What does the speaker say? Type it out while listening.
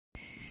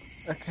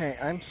Okay,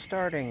 I'm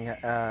starting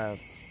a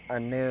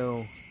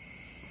new,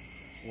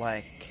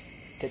 like,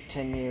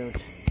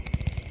 continued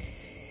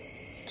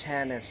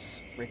TANIS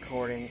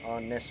recording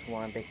on this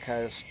one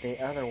because the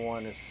other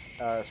one is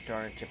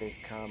starting to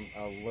become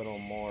a little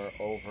more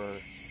over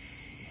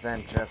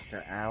than just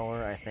an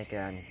hour. I think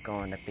I'm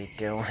going to be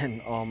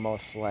doing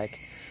almost like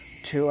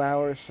 2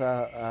 hours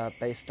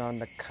based on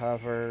the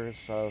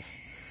covers of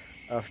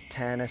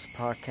TANIS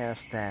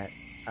Podcast that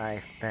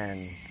I've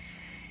been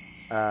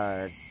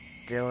uh,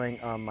 doing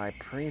on my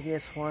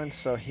previous one.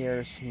 So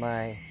here's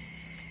my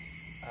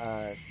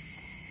uh,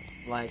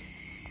 like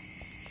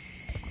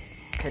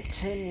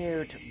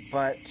continued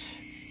but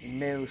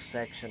new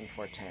section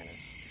for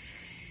TANIS.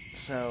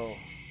 So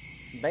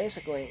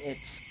basically,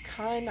 it's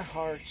kind of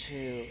hard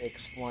to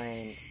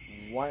explain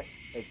what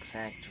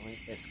exactly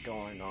is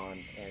going on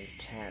in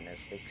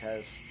TANIS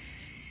because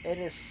it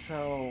is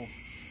so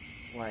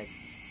like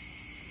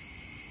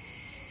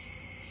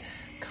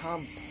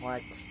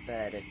complex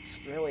that it's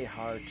really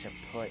hard to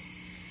put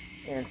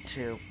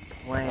into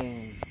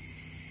plain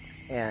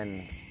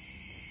and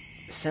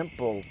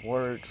simple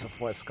words of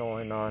what's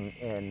going on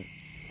in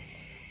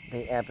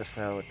the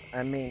episode.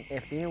 I mean,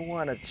 if you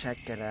want to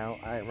check it out,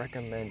 I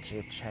recommend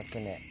you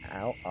checking it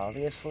out,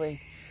 obviously.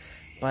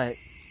 But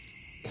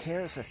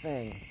here's the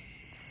thing.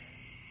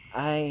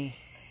 I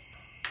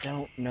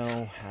don't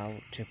know how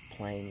to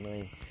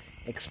plainly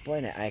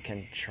explain it. I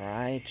can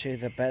try to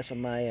the best of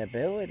my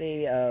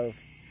ability of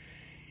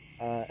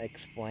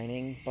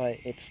explaining, but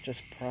it's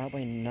just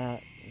probably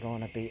not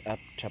going to be up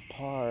to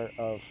par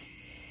of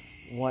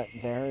what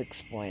they're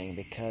explaining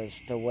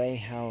because the way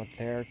how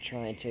they're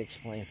trying to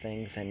explain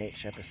things in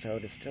each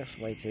episode is just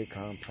way too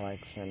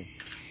complex, and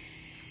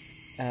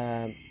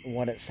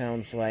what it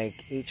sounds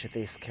like each of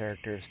these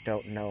characters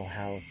don't know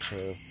how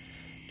to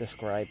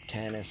describe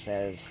TANIS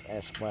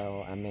as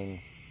well. I mean,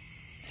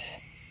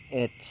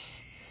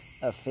 it's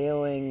a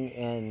feeling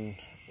in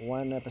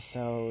one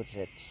episode,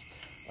 it's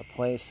a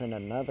place in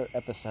another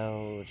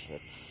episode,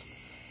 it's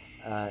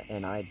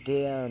an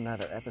idea,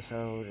 another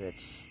episode,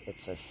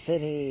 it's a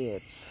city,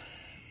 it's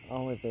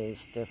all of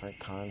these different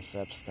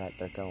concepts that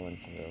they're going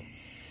through.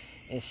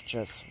 It's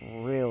just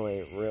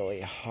really, really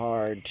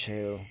hard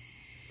to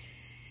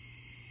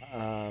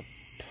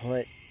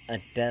put a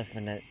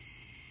definite,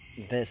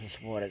 this is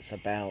what it's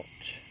about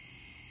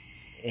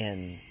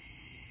in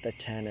the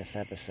TANIS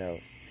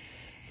episode.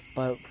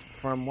 But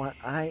from what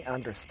I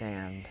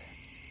understand,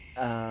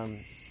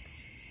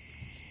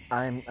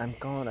 I'm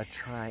going to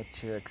try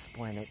to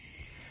explain it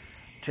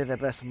to the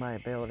best of my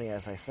ability,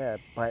 as I said,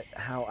 but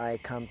how I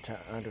come to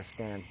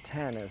understand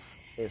TANIS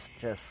is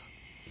just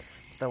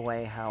the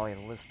way how I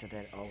listed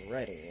it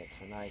already.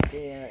 It's an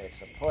idea,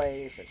 it's a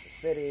place, it's a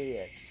city,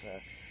 it's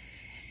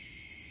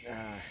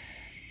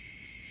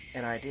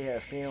an idea, a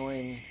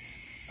feeling,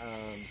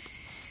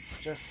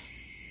 just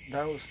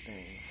those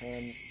things.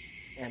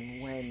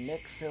 And when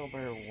Nick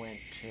Silver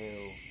went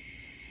to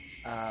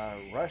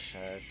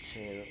Russia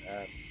to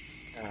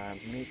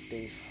meet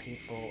these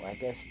people. I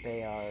guess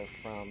they are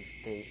from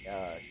the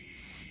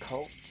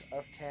cult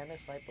of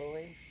TANIS, I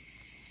believe.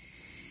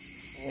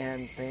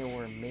 And they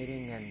were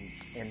meeting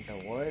in the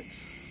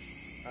woods.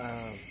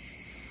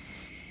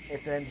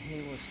 And then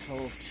he was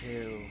told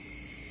to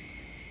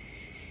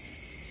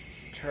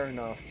turn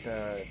off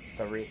the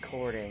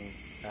recording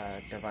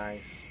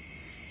device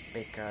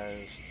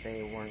because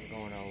they weren't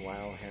going to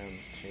allow him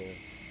to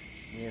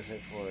use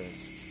it for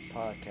his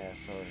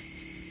podcast, or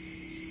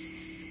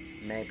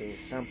maybe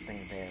something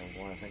there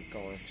wasn't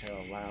going to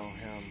allow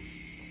him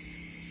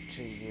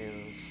to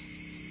use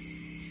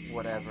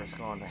whatever's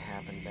going to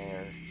happen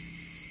there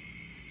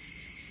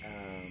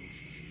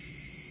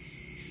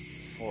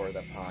for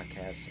the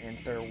podcast. And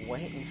they're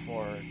waiting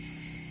for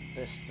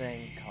this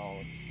thing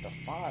called the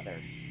Father.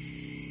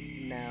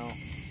 Now,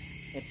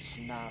 it's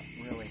not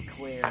really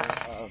clear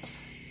of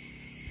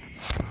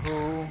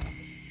who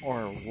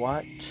or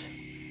what,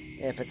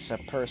 if it's a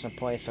person,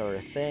 place, or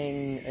a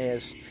thing,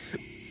 is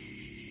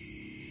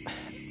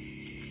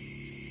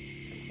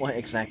what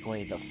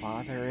exactly the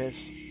Father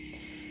is.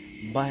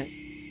 But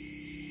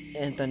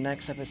in the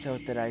next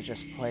episode that I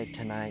just played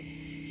tonight,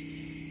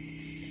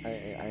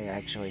 I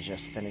actually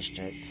just finished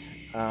it.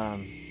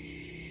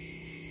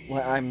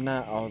 Well, I'm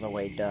not all the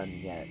way done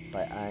yet,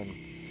 but I'm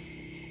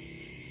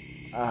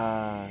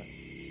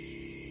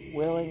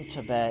willing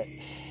to bet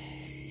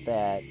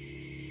that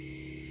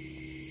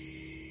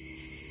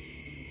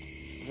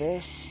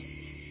this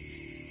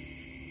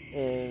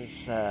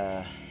is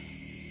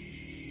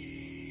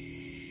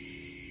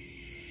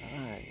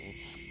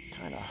it's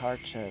kind of hard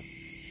to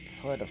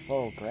put a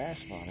full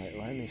grasp on it.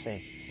 Let me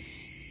see.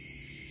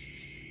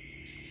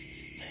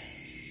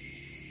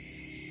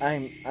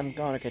 I'm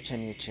going to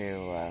continue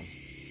to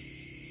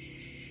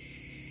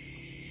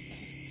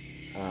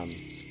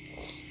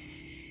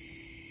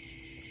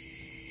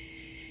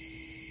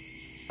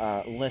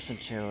listen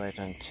to it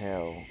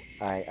until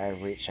I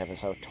reach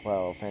episode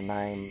 12, and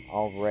I'm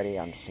already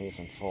on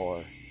season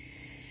 4.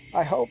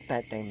 I hope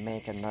that they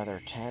make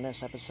another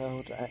TANIS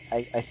episode.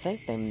 I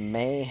think they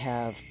may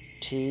have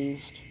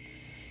teased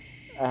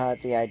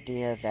the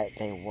idea that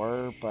they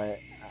were,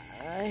 but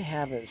I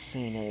haven't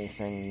seen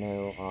anything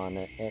new on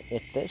it.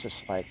 This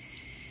is like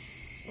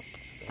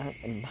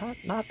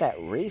not that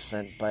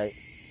recent, but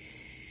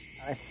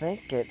I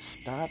think it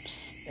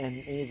stops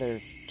in either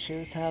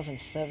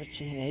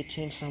 2017,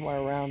 18,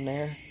 somewhere around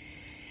there.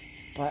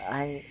 But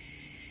I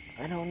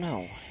don't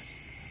know.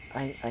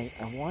 I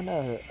want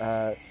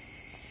to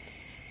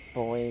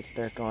believe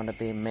they're going to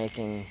be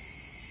making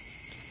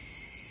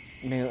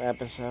new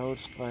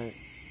episodes, but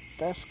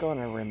that's going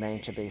to remain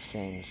to be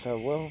seen. So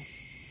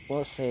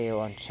we'll see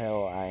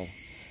until I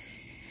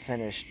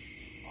finish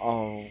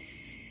all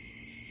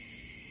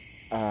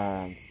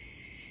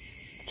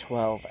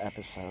 12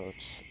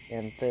 episodes.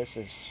 And this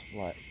is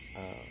what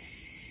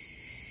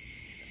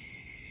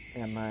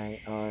am I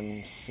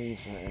on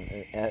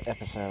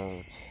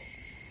episode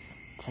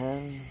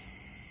 10?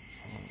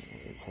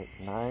 Is it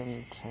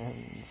 9, 10,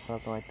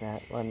 something like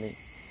that? Let me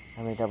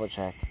double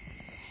check.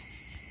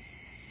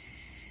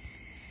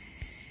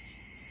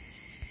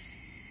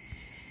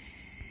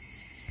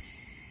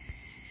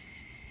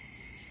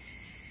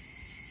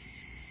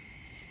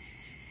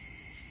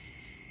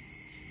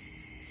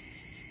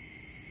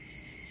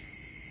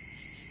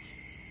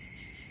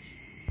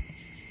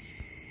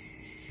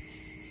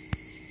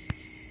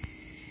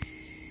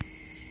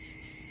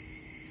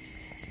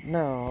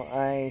 No,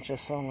 I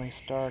just only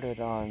started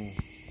on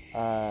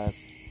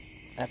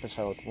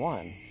episode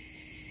 1.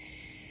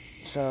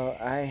 So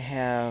I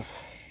have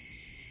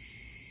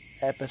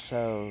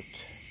episode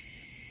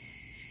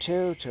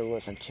 2 to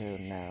listen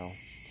to now.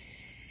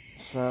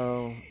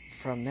 So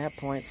from that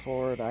point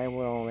forward, I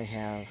will only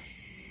have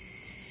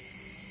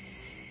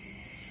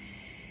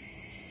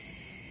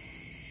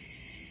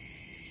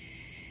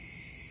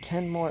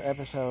ten more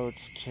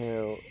episodes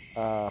to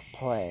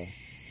play.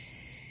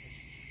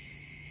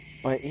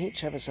 But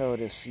each episode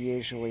is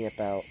usually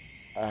about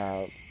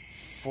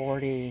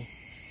 40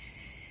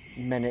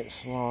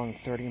 minutes long,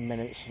 30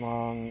 minutes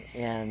long,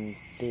 and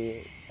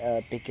the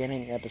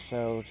beginning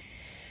episode,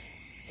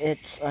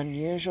 it's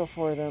unusual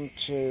for them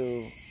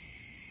to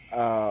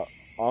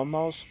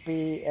almost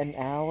be an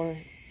hour,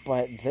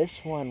 but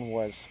this one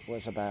was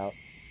about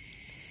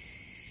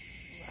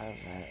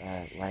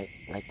like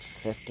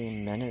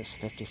 50 minutes,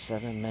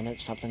 57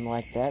 minutes, something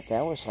like that.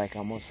 That was like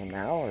almost an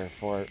hour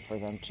for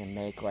them to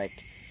make like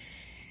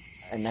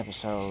an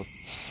episode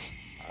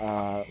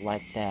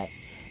like that.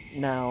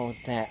 Now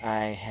that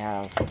I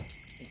have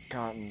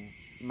gotten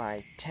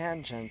my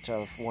tangent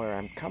of where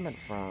I'm coming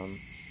from,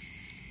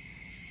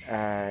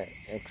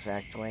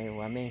 exactly,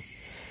 let me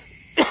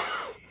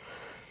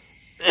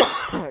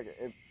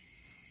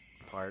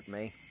pardon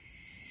me.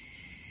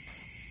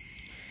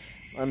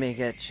 Let me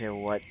get to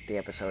what the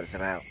episode is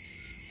about.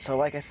 So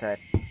like I said,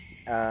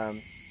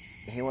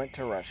 he went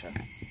to Russia.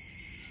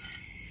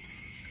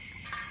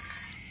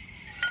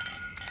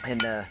 And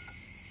the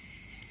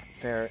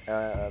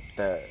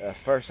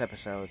first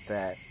episode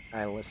that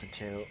I listened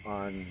to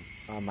on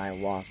my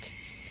walk,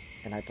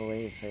 and I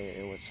believe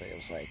it was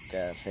like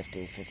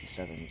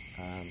 57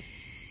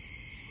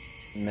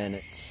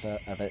 minutes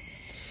of it,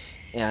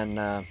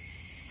 and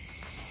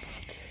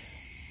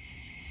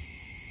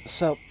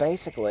so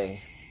basically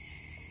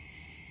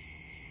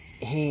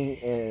he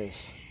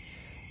is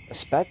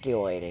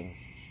speculating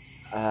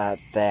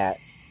that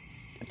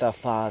the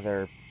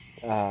father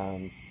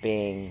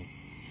being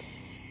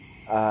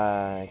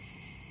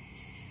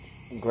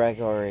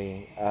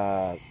Gregory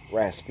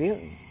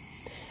Rasputin.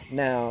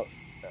 Now,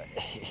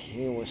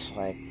 he was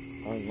like,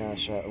 oh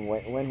gosh,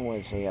 when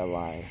was he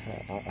alive?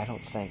 I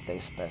don't think they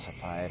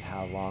specified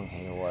how long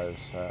he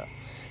was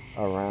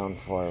around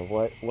for.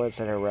 What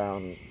was it,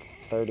 around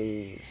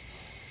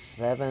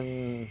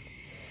 37,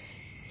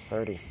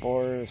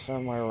 34,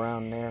 somewhere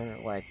around there,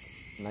 like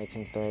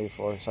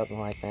 1934, something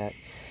like that.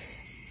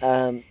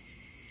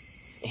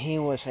 He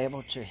was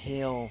able to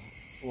heal,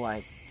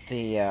 like,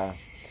 the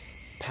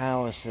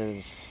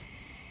Palace's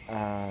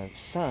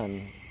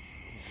son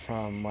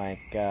from like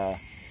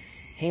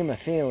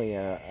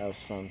hemophilia of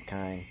some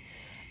kind.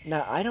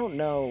 Now, I don't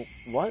know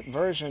what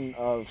version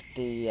of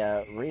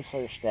the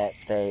research that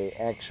they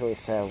actually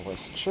said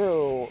was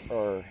true,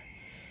 or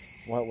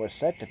what was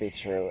said to be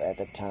true at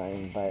the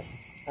time, but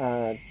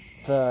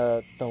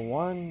the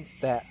one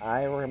that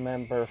I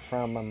remember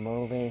from a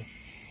movie,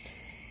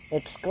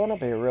 it's going to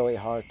be really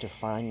hard to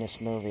find this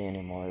movie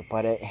anymore,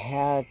 but it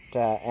had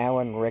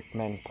Alan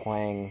Rickman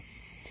playing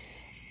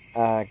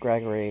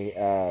Gregory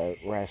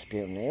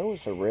Rasputin. It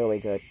was a really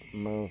good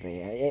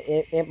movie.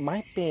 It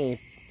might be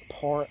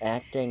poor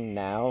acting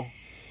now,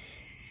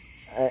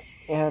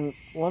 and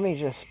let me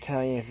just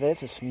tell you,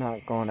 this is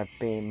not going to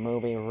be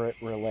movie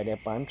related,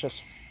 but I'm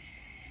just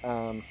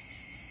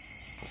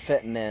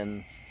fitting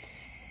in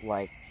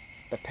like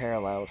the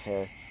parallels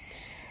here.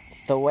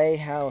 The way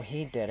how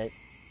he did it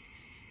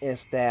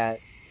is that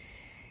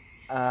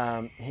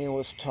he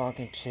was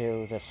talking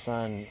to the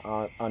son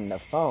on the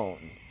phone,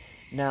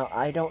 Now,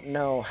 I don't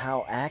know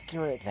how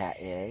accurate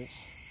that is,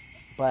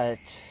 but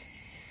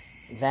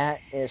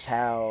that is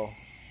how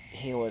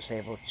he was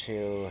able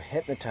to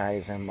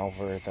hypnotize him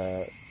over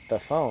the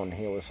phone.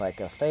 He was like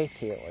a faith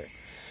healer.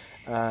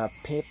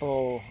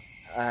 People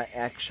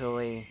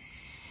actually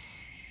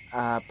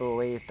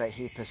believe that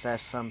he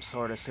possessed some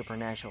sort of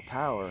supernatural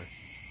power,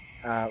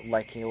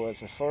 like he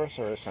was a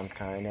sorcerer of some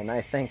kind, and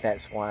I think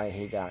that's why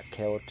he got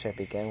killed to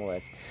begin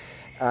with.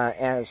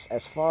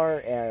 As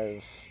far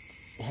as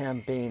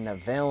him being a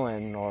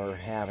villain or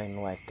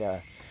having like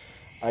a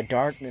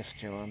darkness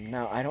to him,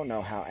 now I don't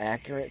know how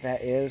accurate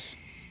that is.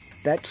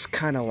 That's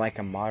kind of like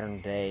a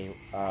modern day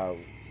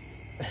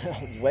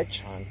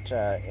witch hunt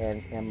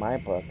in my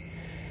book.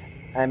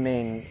 I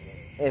mean,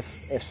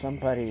 if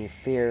somebody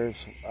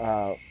fears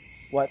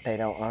what they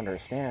don't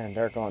understand,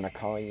 they're going to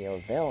call you a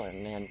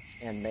villain,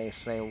 and they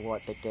say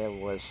what they did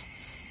was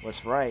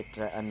right.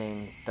 I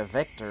mean, the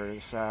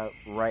victors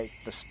write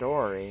the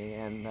story,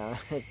 and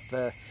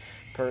the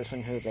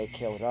person who they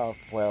killed off,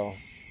 well,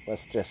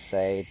 let's just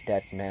say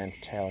dead men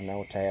tell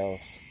no tales.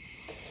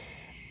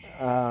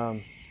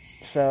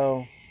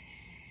 So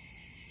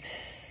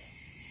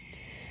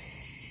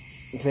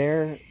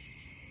they're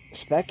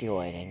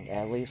speculating,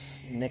 at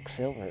least Nick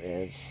Silver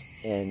is,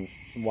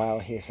 while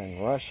he's in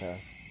Russia,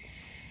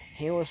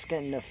 he was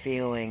getting a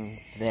feeling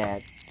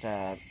that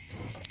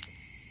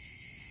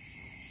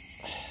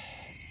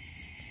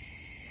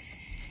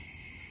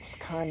it's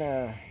kind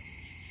of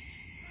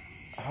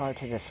hard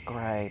to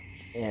describe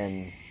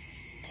in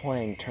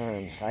plain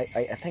terms. I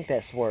think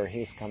that's where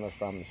he's coming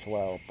from as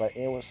well, but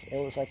it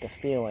was like a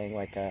feeling,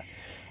 like a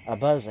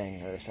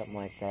buzzing or something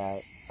like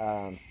that,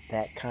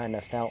 that kind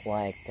of felt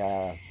like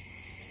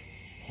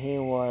he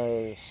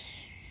was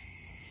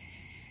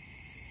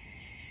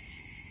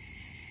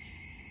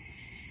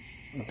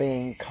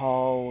being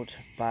called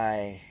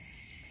by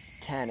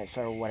TANIS,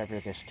 or whatever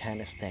this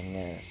TANIS thing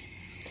is.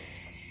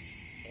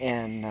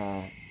 And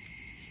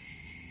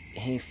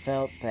he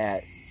felt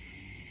that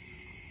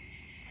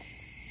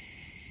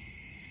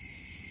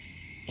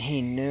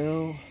he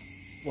knew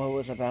what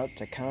was about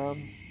to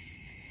come,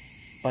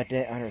 but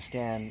didn't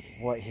understand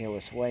what he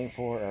was waiting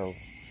for, or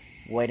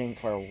waiting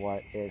for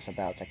what is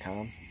about to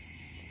come.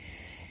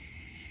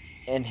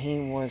 And he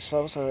was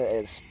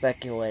also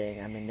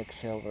speculating, I mean, Nick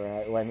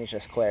Silver, let me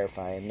just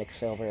clarify, Nick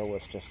Silver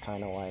was just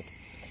kind of like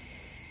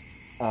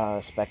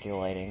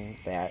speculating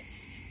that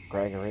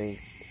Gregory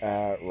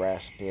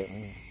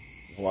Rasputin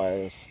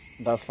was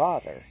the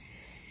father.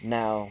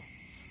 Now,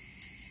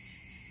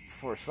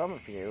 for some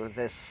of you,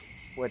 this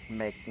would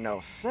make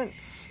no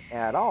sense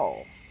at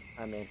all.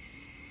 I mean,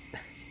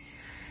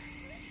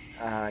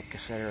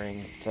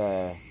 considering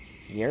the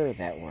year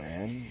that we're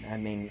in, I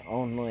mean,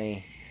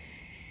 only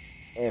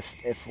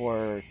if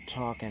we're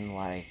talking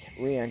like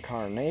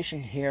reincarnation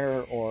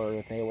here,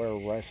 or they were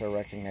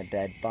resurrecting a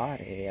dead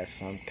body of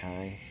some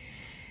kind.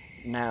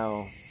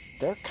 Now,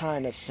 they're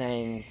kind of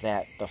saying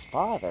that the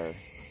father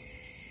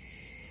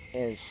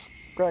is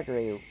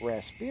Gregory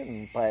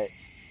Rasputin, but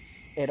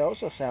it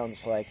also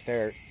sounds like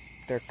they're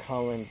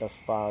calling the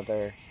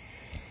father,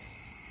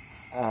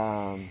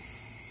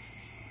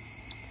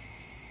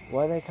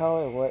 what do they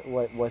call it?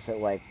 What was it,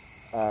 like,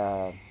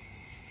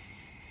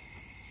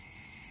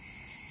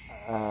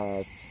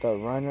 the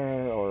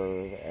runner,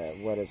 or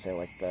what is it,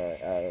 like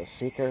the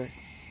seeker,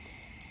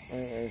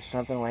 or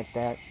something like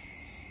that.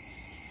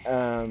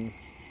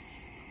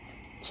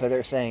 So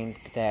they're saying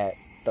that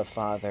the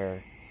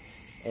father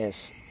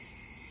is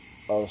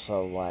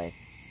also like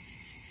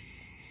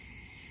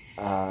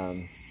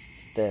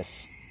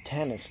this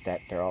TANIS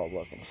that they're all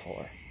looking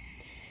for.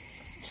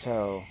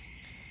 So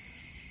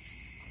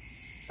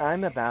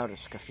I'm about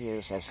as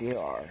confused as you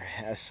are.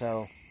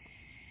 So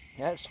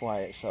that's why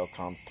it's so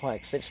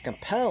complex. It's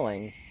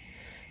compelling.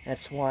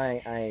 That's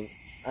why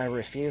I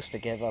refuse to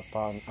give up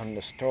on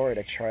the story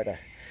to try to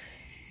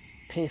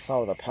piece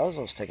all the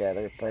puzzles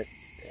together, but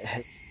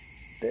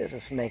this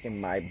is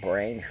making my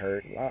brain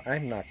hurt.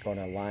 I'm not going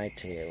to lie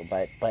to you,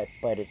 but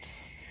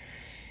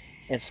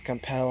it's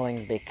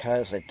compelling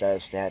because it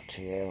does that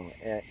to you,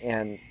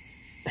 and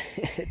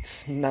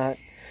it's not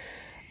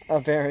a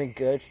very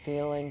good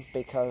feeling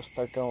because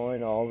they're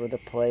going all over the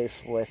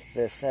place with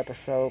this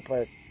episode,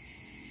 but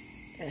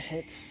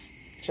it's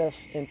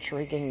just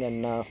intriguing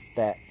enough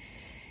that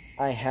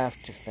I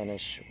have to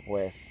finish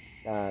with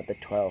the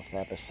 12th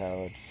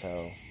episode,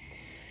 so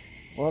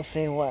we'll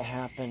see what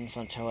happens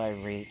until I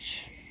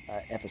reach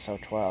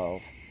episode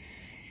 12.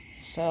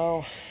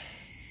 So,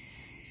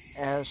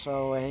 as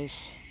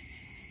always,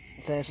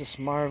 this is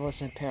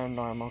Marvelous and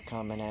Paranormal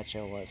coming at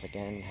you once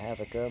again. Have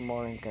a good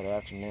morning, good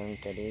afternoon,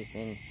 good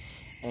evening,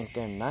 and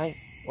good night,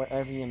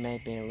 wherever you may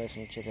be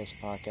listening to this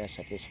podcast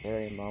at this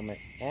very moment,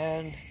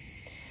 and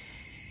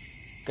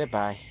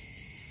goodbye.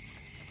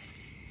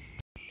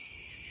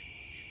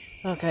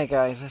 Okay,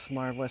 guys, it's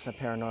Marvelous and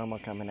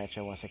Paranormal coming at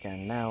you once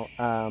again. Now,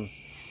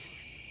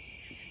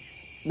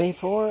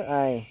 before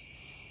I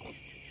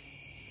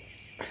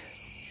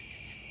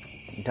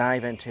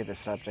dive into the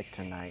subject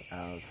tonight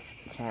of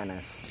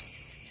TANIS,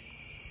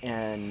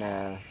 and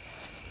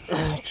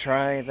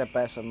try the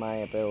best of my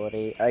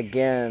ability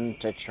again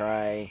to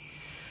try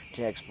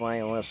to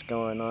explain what's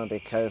going on,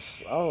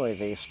 because all of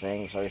these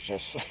things are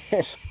just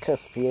as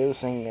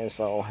confusing as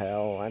all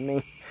hell. I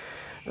mean,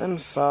 I'm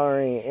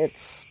sorry,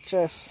 it's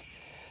just,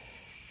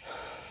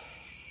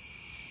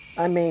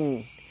 I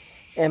mean,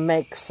 it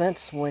makes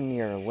sense when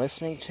you're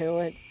listening to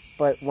it,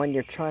 but when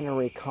you're trying to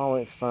recall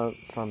it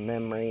from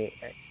memory,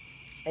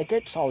 it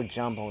gets all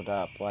jumbled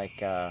up,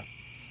 like,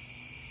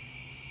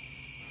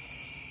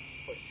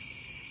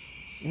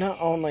 not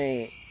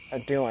only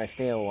do I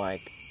feel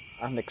like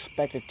I'm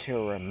expected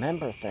to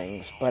remember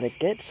things, but it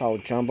gets all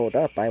jumbled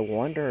up. I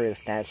wonder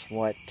if that's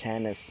what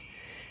TANIS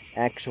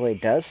actually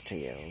does to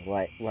you.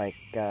 Like,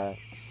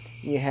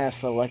 you have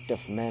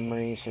selective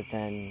memories, and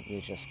then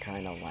you just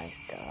kind of like,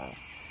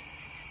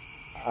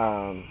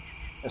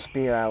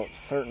 spew out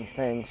certain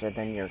things, and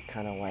then you're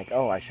kind of like,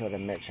 oh, I should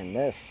have mentioned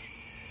this.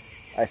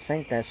 I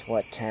think that's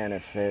what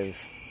TANIS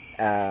is,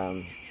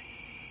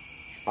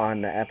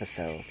 on the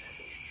episode.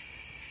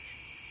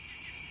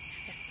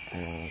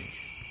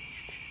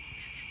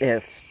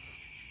 If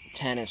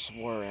TANIS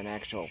were an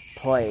actual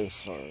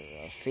place or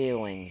a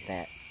feeling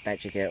that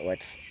you get,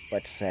 let's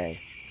say,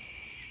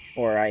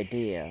 or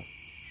idea,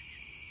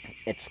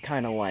 it's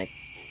kind of like,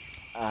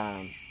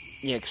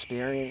 you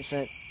experience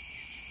it,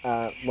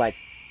 like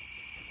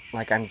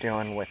I'm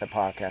doing with a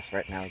podcast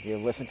right now. You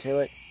listen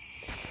to it,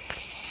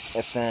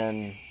 and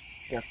then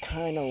you're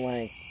kind of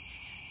like,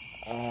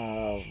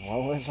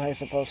 what was I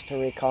supposed to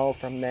recall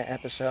from that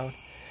episode?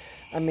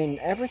 I mean,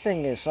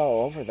 everything is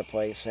all over the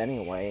place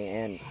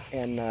anyway,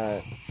 and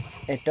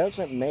it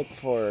doesn't make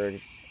for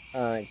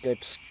a good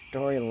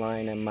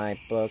storyline in my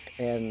book,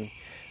 and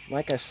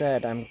like I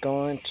said, I'm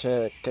going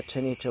to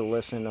continue to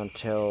listen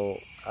until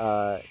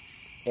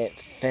it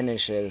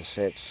finishes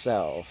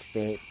itself,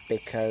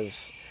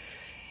 because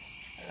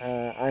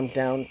I'm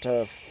down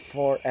to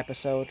 4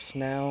 episodes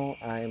now.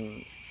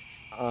 I'm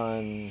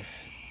on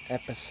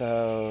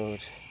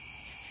episode,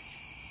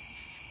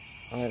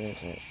 what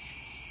is it?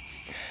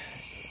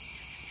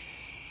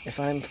 If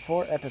I'm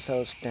 4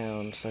 episodes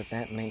down, so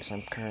that means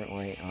I'm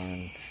currently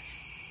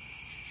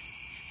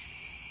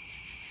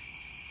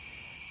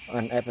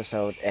on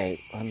episode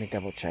 8. Let me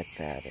double check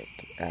that,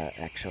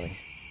 actually.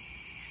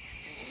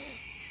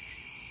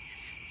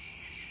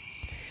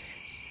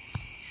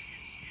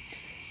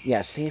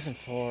 Yeah, season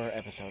 4,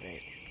 episode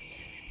 8.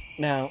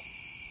 Now,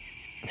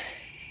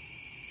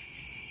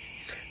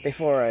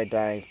 before I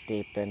dive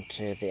deep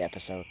into the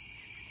episode,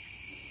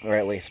 or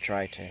at least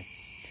try to,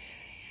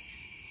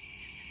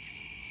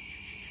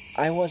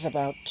 I was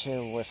about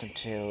to listen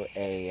to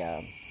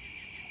a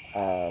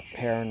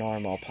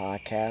paranormal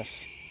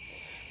podcast,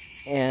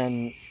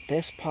 and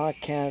this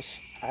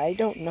podcast, I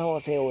don't know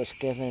if it was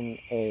given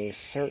a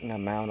certain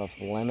amount of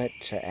limit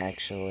to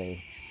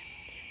actually,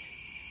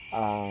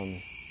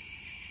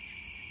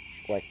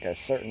 like a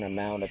certain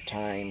amount of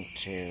time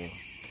to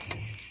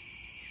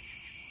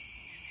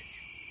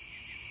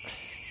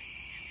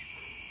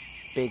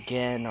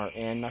begin or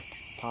end a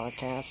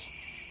podcast.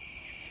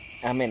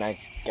 I mean, I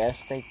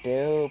guess they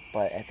do,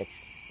 but at the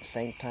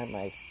same time,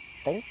 I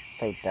think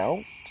they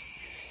don't.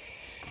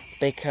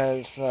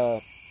 Because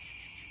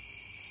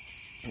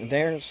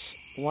there's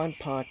one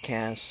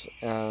podcast,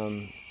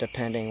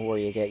 depending where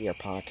you get your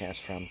podcast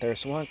from.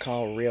 There's one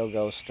called Real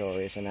Ghost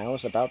Stories, and I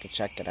was about to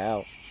check it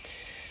out.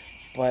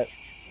 But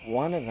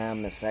one of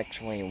them is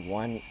actually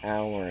 1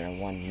 hour and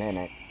 1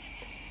 minute.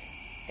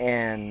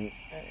 And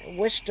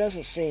which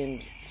doesn't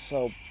seem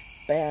so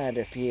bad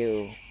if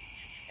you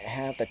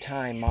have the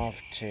time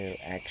off to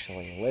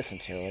actually listen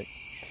to it.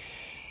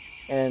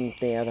 And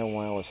the other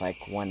one was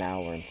like 1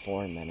 hour and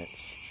 4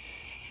 minutes.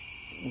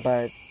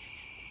 But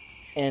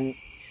in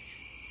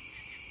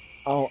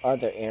all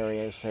other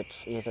areas,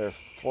 it's either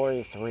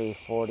 43,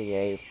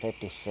 48,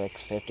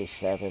 56,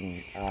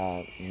 57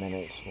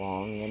 minutes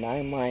long. And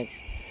I'm like,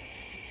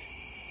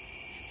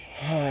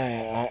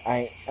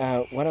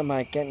 what am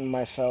I getting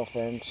myself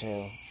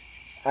into?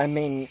 I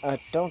mean,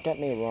 don't get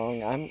me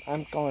wrong,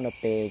 I'm going to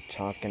be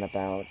talking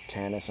about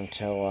TANIS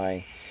until I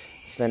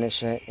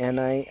finish it, and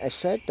I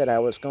said that I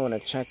was going to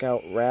check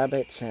out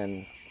Rabbits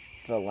and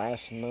the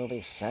last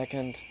movie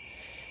second,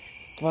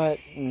 but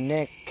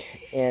Nick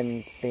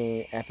in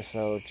the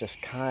episode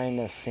just kind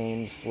of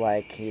seems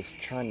like he's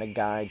trying to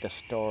guide the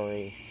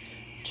story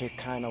to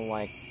kind of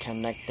like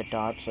connect the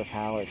dots of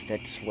how it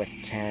fits with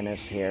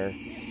TANIS here,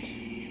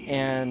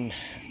 and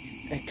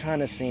it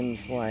kind of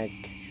seems like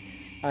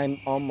I'm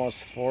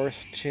almost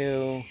forced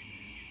to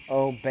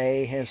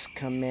obey his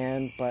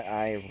command, but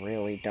I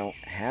really don't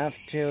have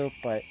to.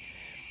 But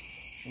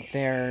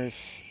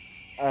there's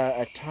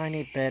a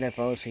tiny bit of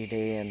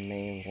OCD in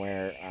me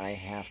where I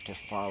have to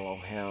follow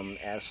him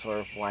as sort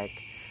of like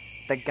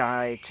the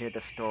guide to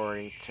the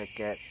story to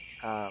get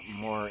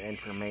more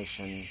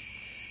information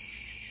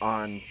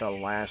on the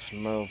last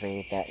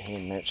movie that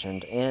he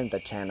mentioned in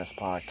the TANIS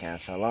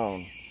podcast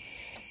alone.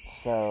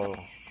 So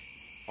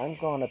I'm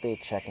going to be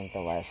checking the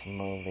last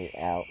movie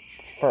out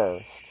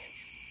first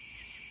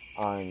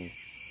on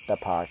the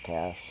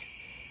podcast,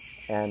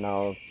 and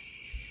I'll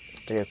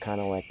do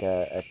kind of like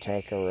a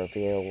take or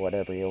review,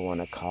 whatever you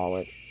want to call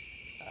it,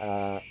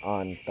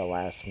 on the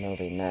last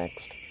movie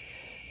next.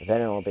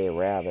 Then it'll be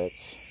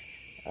Rabbits.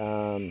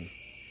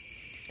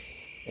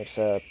 It's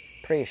a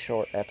pretty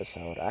short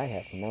episode. I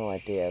have no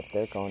idea if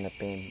they're going to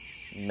be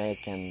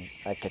making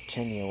a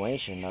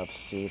continuation of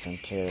season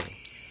 2.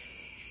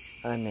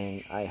 I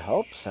mean, I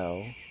hope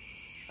so.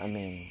 I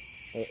mean,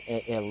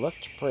 it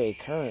looked pretty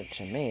current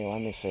to me.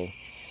 Let me see.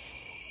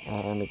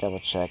 Let me double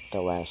check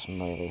the last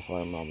movie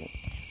for a moment.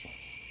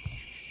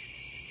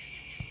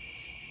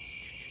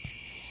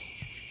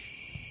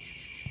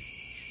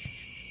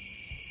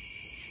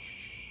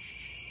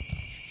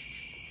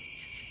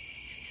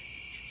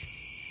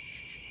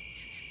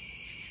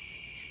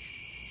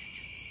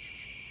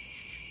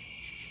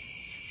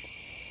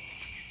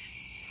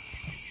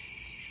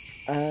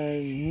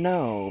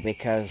 No,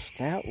 because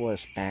that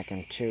was back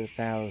in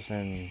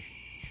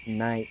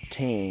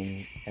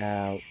 2019.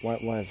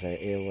 What was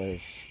it? It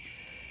was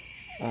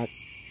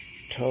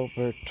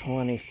October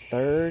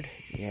 23rd?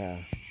 Yeah.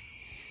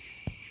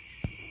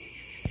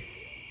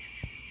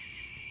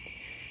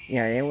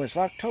 Yeah, it was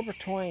October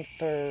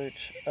 23rd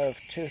of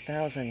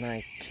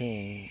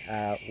 2019,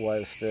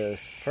 was the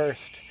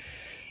first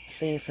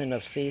season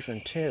of season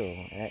 2,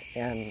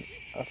 and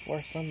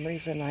for some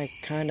reason I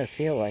kind of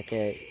feel like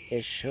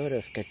it should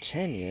have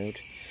continued.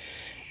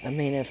 I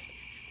mean, if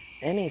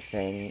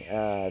anything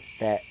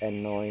that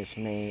annoys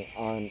me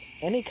on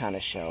any kind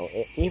of show,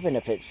 even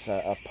if it's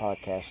a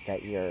podcast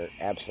that you're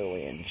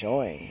absolutely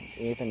enjoying,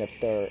 even if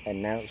they're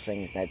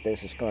announcing that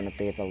this is going to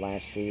be the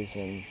last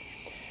season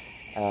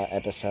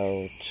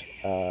episode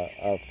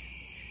of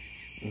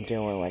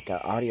doing like an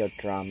audio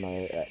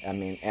drama, I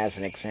mean, as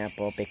an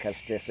example,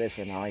 because this is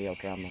an audio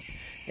drama.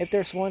 If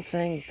there's one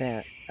thing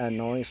that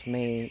annoys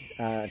me,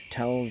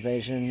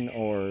 television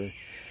or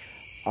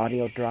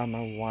audio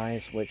drama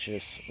wise, which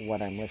is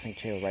what I'm listening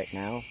to right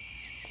now,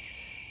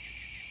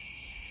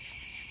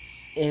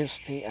 is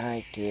the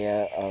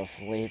idea of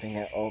leaving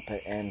it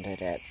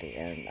open-ended at the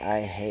end.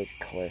 I hate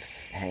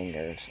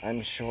cliffhangers.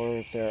 I'm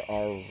sure there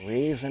are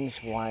reasons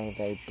why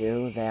they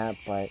do that,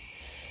 but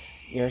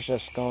you're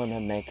just going to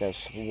make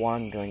us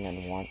wondering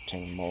and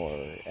wanting more.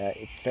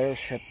 There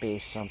should be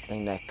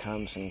something that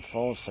comes in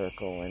full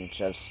circle and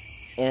just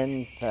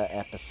end the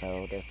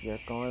episode. If you're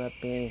going to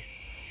be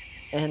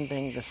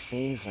ending the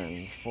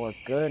season, for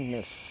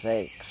goodness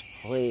sakes,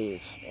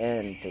 please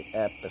end the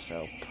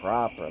episode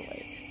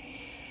properly.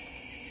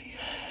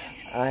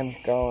 I'm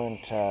going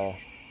to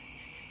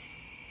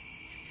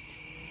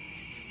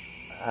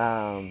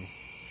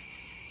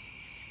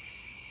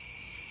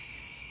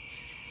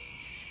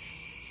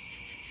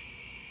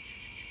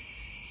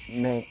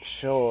make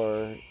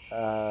sure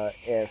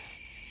if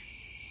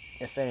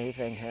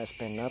anything has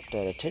been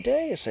updated.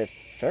 Today is the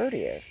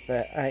 30th,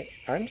 but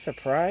I'm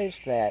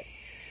surprised that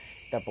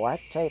the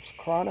Black Tapes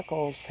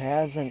Chronicles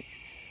hasn't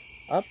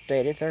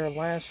updated their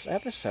last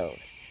episode.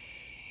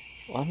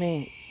 Let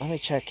me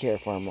check here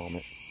for a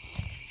moment.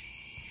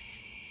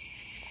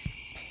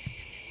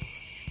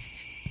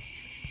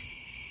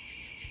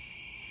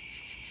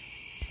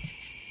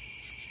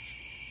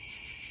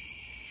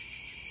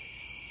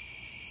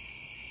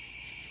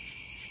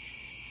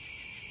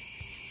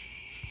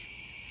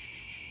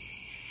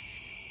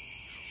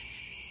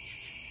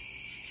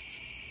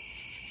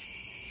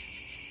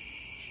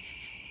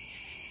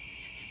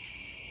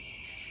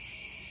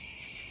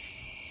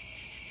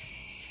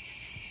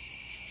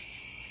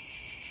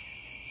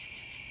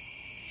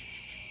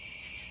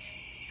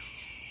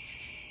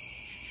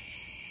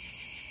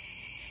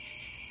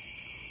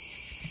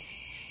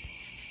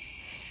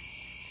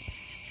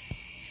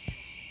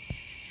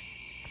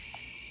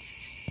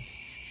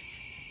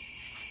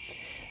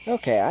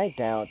 Okay, I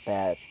doubt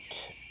that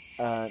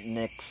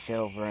Nick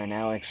Silver and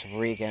Alex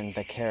Regan,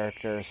 the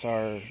characters,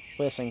 are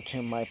listening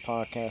to my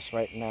podcast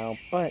right now,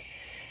 but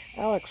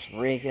Alex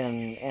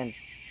Regan and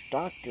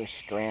Dr.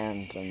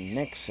 Strand and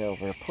Nick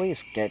Silver,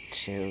 please get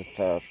to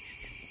the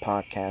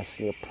podcast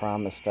you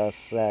promised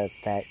us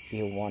that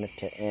you wanted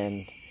to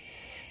end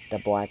the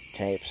Black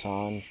Tapes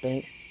on,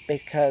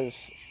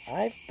 because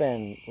I've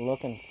been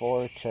looking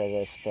forward to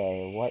this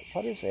day. What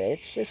is it?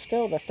 It's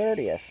still the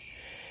 30th.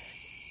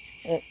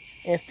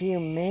 If you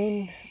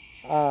mean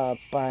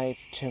by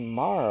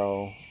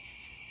tomorrow,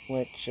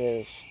 which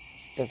is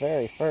the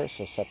very 1st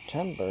of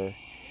September,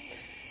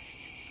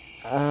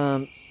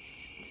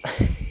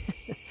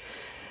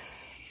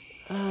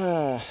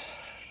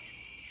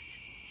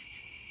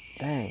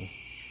 dang.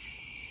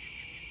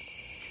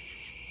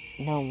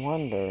 No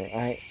wonder.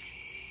 I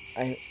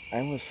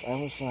was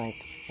like,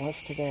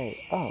 what's today?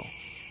 Oh,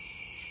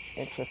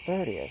 it's the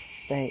 30th.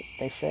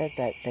 They said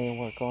that they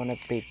were going to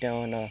be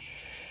doing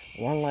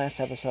one last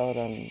episode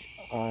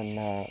on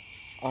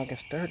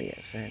August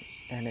 30th,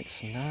 and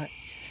it's not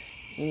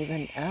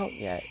even out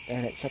yet,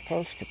 and it's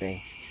supposed to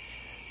be.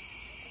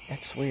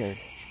 It's weird.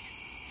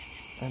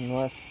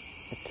 Unless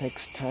it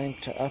takes time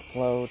to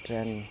upload,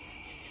 and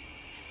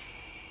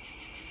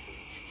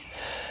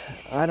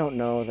I don't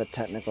know the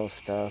technical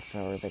stuff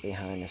or the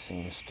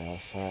behind-the-scenes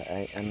stuff.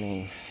 I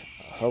mean,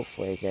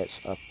 hopefully it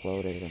gets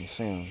uploaded and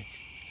soon.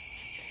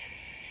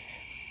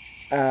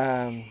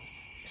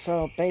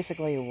 So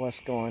basically what's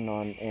going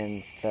on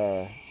in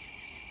the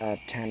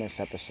TANIS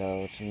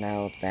episode,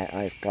 now that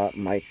I've got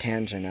my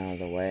tangent out of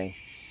the way,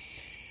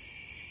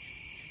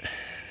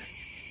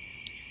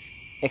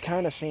 it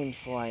kind of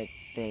seems like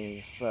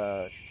these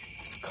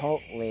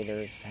cult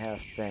leaders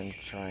have been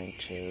trying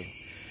to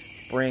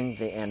bring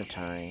the end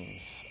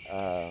times,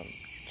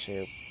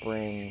 to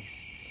bring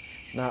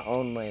not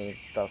only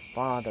the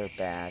father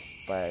back,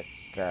 but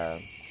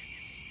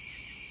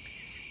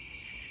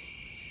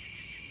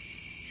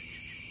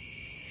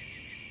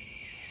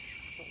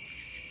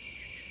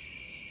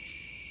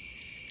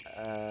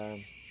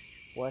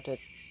what did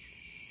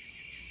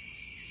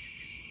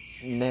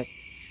Nick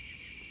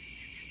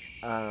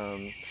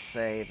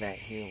say that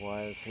he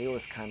was? He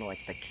was kind of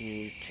like the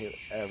key to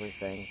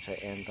everything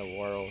to end the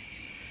world.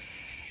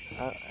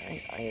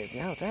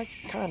 That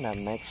kind of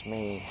makes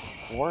me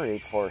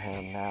worried for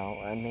him now.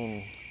 I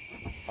mean,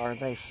 are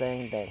they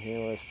saying that he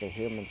was the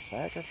human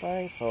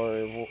sacrifice,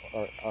 or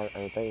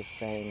are they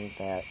saying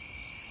that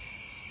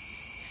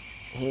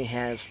he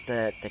has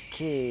the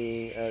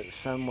key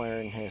somewhere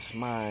in his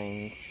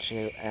mind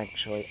to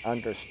actually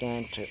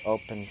understand, to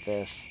open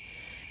this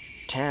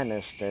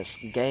TANIS, this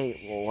gate,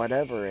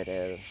 whatever it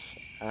is,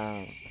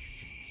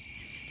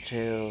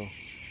 to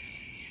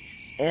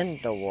end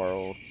the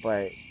world,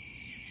 but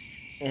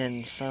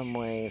in some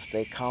ways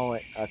they call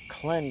it a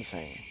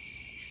cleansing,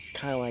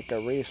 kind of like a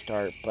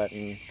restart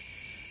button,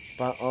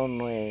 but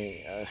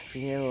only a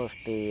few of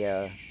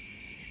the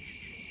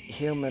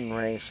human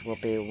race will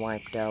be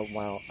wiped out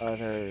while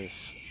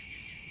others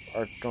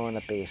are going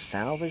to be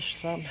salvaged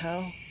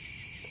somehow.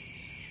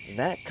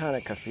 That kind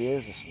of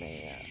confuses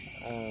me.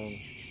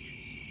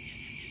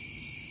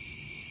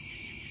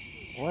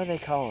 What do they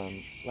call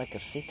him? Like a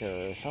seeker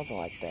or something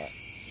like that.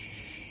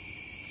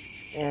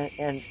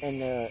 And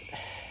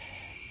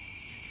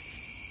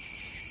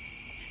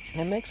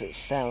it makes it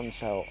sound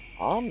so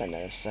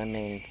ominous. I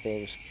mean,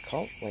 these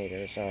cult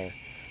leaders are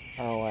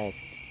like,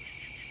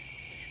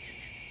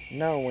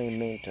 no, we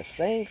mean to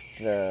save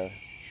the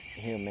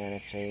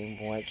humanity,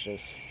 which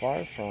is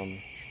far from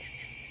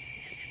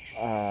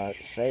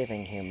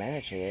saving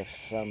humanity if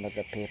some of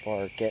the people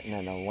are getting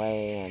in the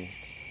way and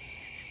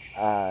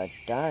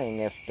dying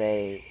if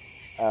they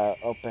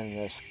open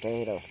this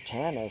gate of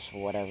TANIS,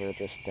 whatever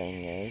this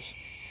thing is.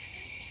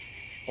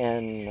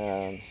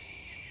 And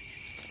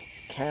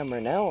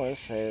Cameron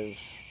Ellis is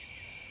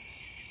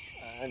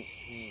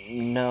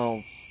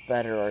no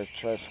better or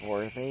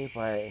trustworthy,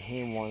 but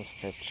he wants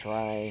to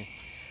try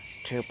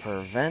to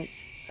prevent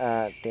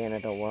the end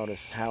of the world,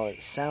 is how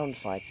it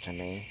sounds like to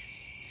me.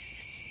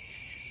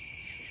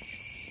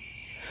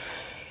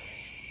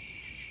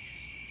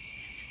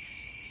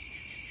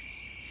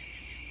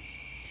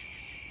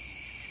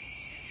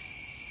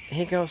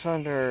 He goes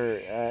under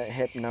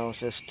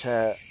hypnosis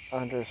to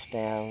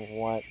understand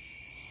what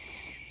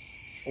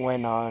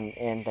went on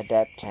in the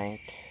depth tank.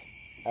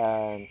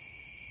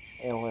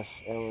 It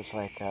was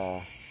like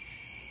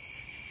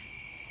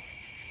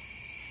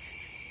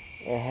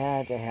it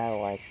had to have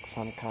like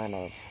some kind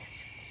of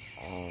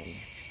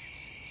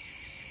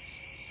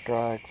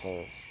drugs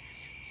or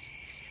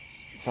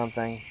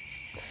something.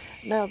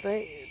 Now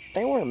they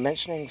were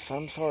mentioning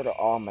some sort of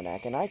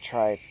almanac, and I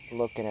tried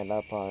looking it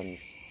up on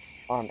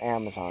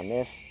Amazon.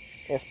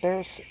 If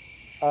there's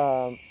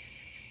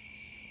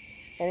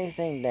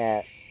anything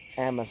that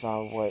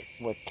Amazon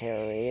would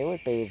carry, it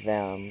would be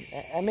them.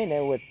 I mean,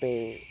 it would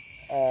be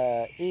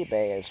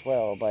eBay as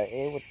well, but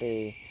it would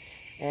be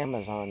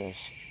Amazon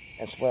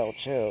as well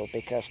too,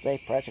 because they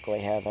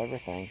practically have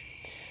everything.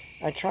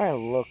 I tried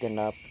looking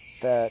up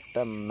the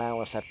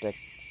Malaseptic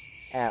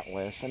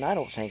Atlas, and I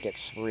don't think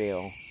it's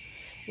real.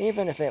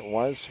 Even if it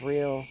was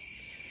real,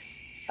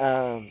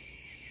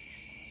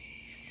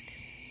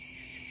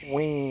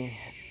 we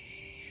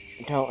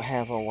don't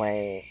have a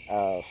way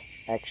of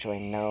actually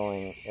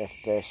knowing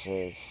if this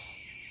is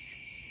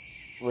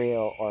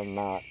real or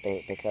not,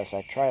 because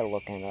I tried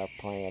looking it up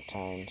plenty of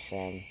times,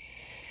 and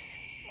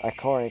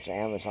according to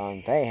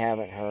Amazon, they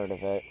haven't heard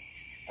of it.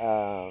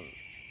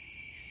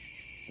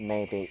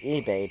 Maybe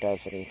eBay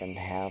doesn't even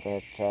have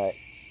it,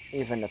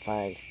 even if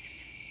I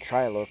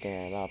try looking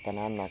it up, and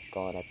I'm not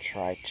going to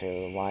try to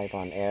live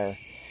on air,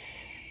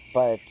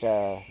 but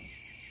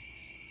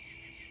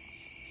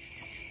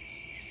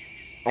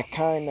I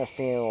kind of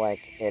feel like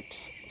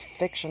it's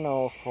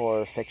fictional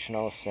for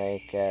fictional's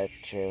sake,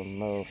 to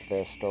move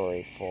this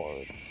story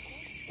forward.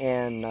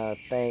 And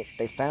they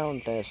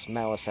found this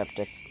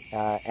Malaseptic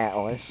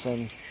Atlas,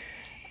 and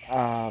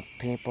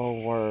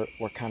people were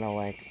kind of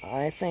like,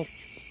 I think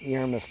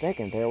you're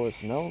mistaken. There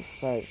was no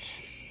such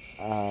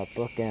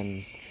book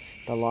in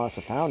the Lost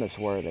and Found is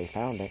where they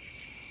found it.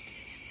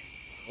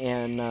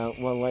 And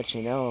we'll let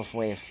you know if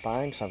we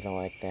find something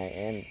like that.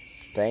 And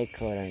they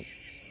couldn't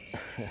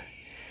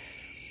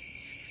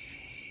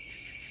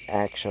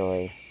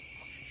actually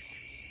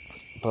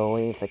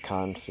believe the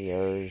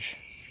concierge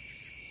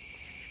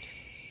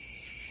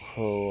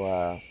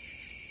who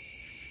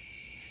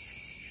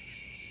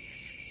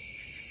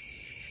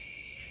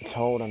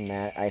told him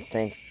that. I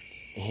think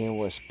he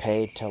was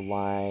paid to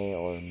lie,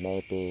 or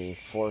maybe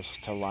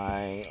forced to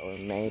lie, or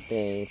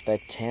maybe the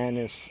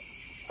TANIS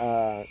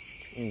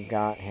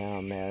got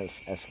him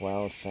as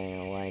well,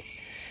 saying, like,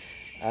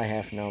 I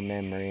have no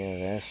memory of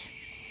this.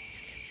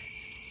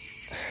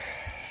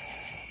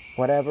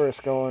 Whatever is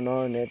going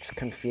on, it's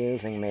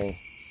confusing me.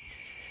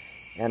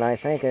 And I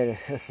think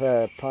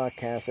the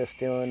podcast is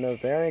doing a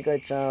very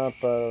good job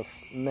of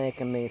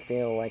making me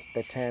feel like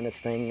the TANIS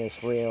thing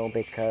is real,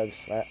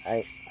 because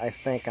I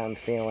think I'm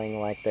feeling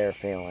like they're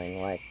feeling.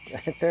 Like,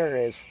 there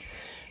is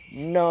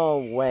no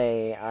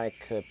way I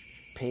could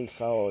piece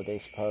all of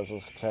these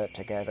puzzles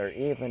together,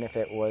 even if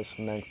it was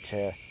meant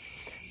to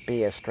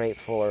be a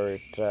straightforward,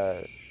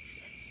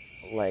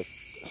 like,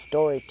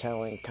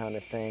 storytelling kind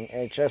of thing.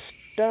 It just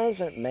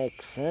doesn't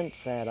make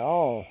sense at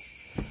all.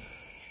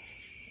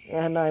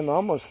 And I'm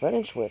almost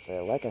finished with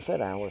it. Like I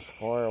said, I was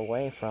far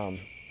away from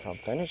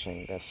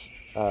finishing this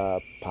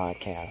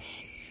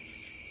podcast.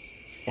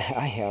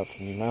 I have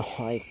no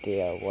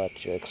idea what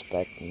to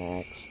expect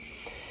next.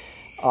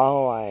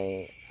 All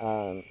I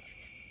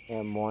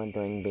am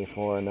wondering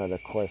before another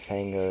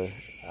cliffhanger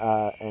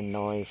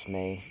annoys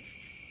me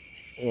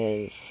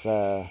is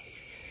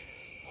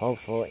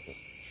hopefully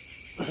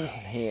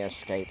he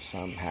escapes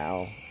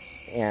somehow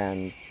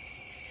and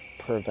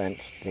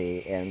prevents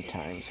the end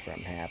times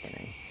from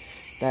happening.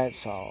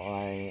 That's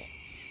all I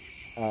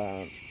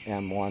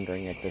am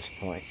wondering at this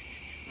point.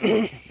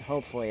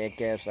 Hopefully it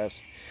gives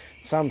us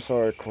some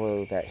sort of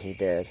clue that he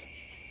did.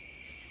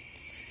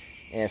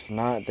 If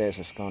not, this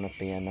is going to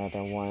be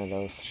another one of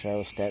those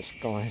shows that's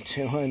going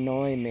to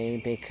annoy me,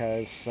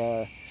 because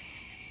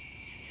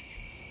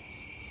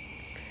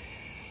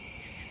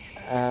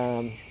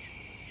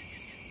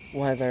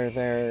whether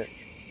there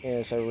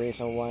is a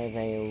reason why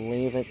they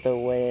leave it the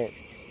way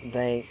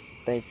they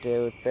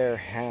do, there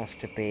has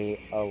to be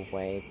a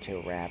way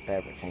to wrap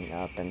everything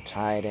up and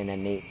tie it in a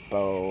neat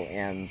bow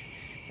and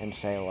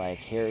say, like,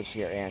 here's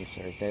your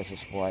answer, this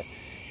is what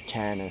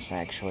TANIS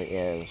actually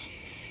is.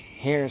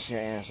 Here's your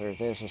answer,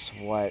 this is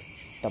what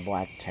the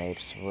Black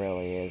Tapes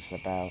really is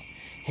about.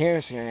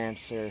 Here's your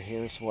answer,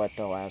 here's what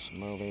the last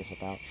movie is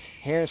about.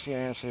 Here's your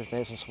answer,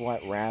 this is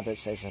what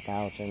Rabbits is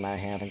about, and I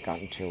haven't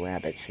gotten to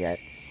Rabbits yet,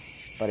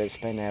 but it's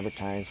been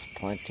advertised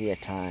plenty of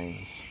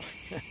times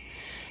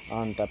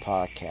on the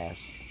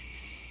podcast.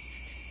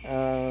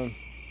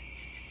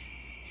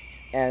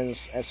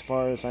 As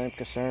far as I'm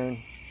concerned,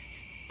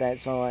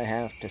 that's all I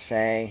have to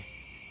say.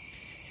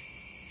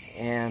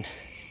 And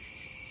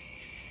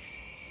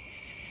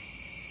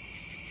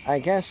I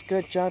guess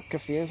good job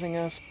confusing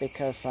us,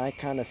 because I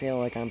kind of feel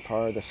like I'm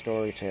part of the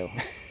story too.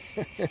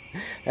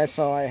 That's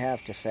all I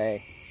have to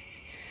say.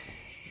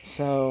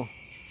 So,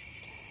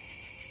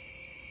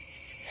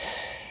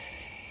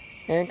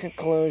 in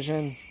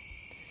conclusion,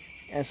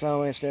 as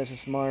always, this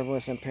is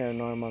Marvelous and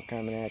Paranormal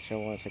coming at you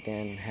once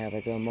again. Have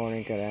a good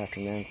morning, good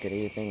afternoon, good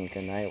evening,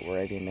 good night,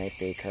 wherever you may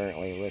be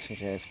currently listening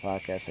to this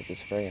podcast at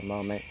this very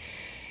moment.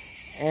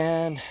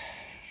 And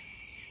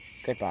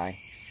goodbye.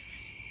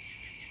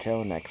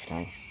 Till next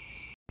time.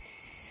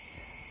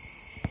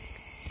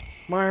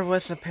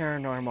 Marvelous and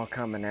Paranormal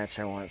coming at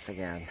you once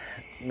again.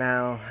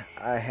 Now,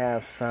 I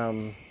have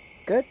some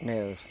good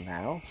news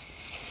now.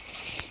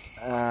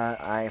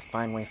 I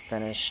finally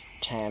finished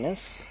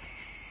TANIS,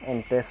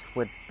 and this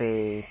would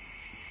be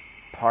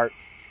part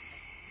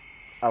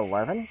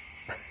 11,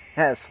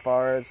 as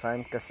far as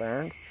I'm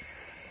concerned,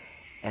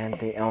 and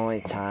the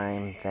only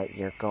time that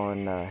you're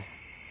going to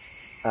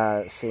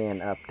see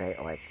an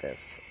update like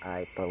this,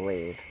 I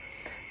believe.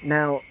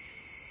 Now,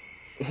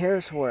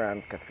 here's where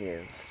I'm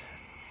confused.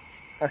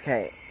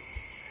 Okay,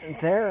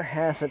 there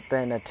hasn't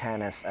been a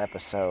TANIS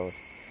episode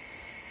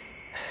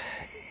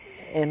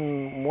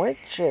in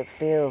which it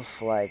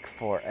feels like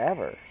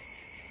forever.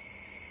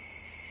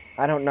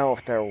 I don't know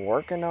if they're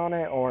working on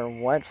it or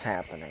what's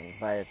happening,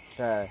 but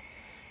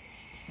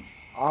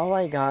all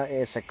I got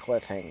is a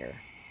cliffhanger.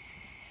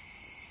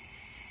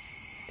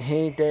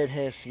 He did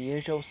his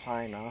usual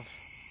sign-off.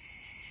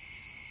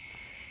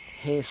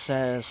 He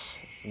says,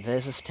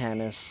 this is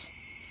TANIS.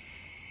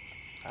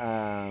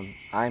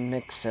 I'm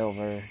Nick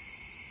Silver.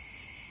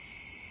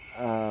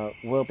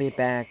 We'll be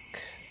back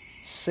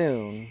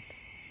soon.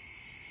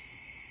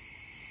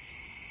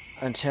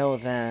 Until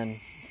then,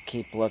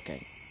 keep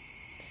looking.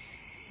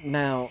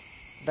 Now,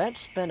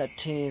 that's been a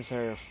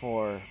teaser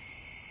for,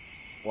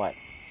 what,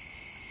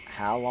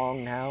 how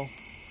long now?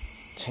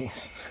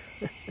 Jeez.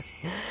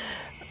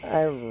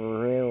 I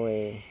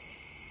really,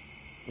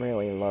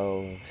 really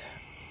loathe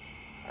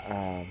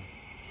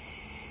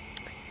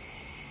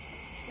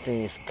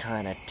these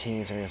kind of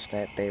teasers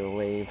that they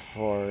leave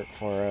for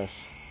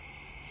us.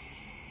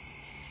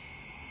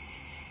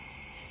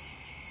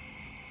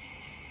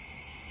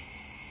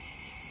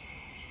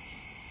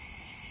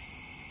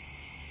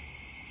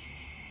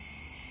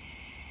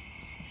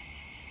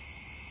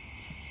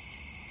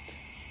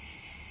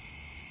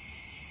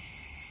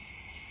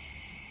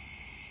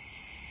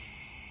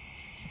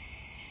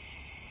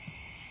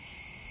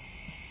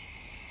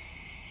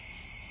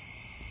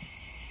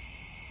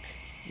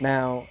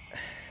 Now,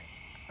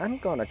 I'm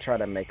going to try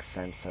to make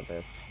sense of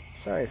this.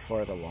 Sorry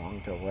for the long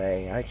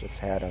delay. I just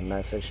had a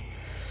message.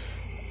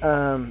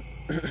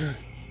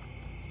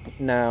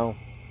 Now,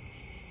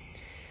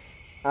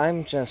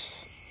 I'm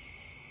just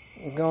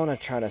going to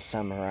try to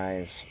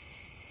summarize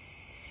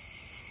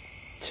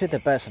to the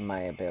best of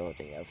my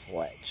ability of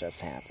what just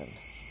happened.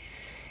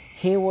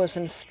 He was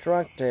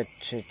instructed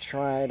to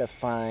try to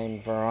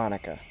find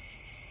Veronica,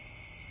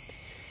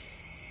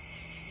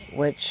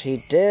 which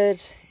he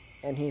did,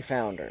 and he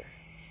found her.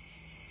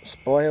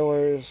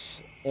 Spoilers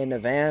in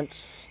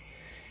advance.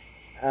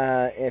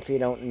 If you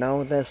don't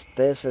know this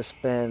has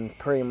been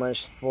pretty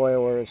much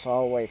spoilers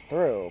all the way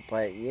through,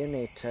 but you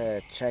need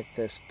to check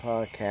this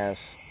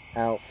podcast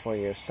out for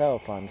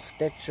yourself on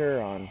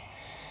Stitcher, on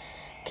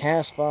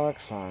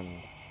Castbox, on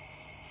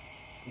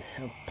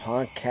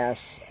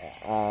Podcast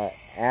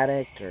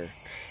Addict, or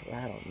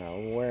I don't know,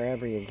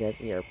 wherever you get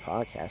your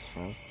podcast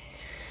from.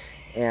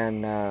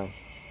 And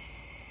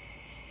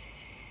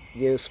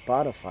use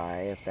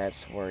Spotify if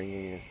that's where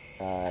you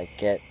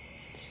get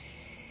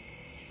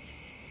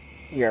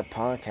your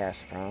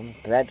podcast from.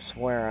 That's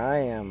where I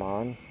am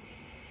on.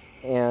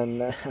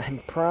 And I'm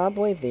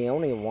probably the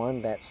only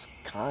one that's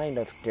kind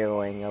of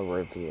doing a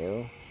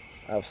review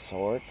of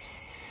sorts.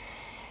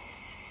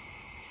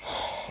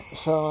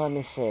 So let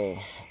me see.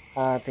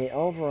 The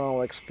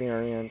overall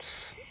experience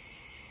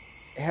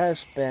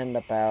has been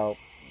about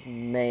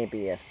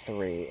maybe a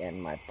 3 in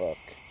my book.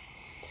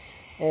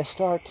 It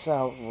starts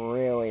out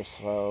really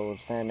slow,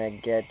 then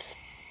it gets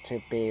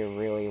to be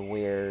really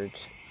weird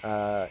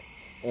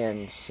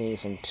in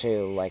season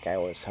 2, like I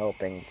was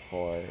hoping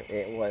for.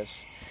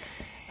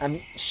 I'm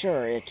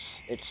sure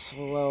it's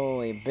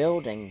slowly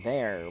building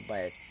there,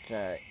 but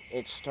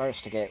it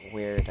starts to get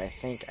weird. I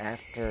think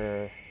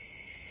after,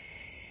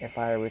 if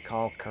I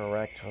recall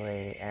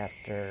correctly,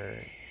 after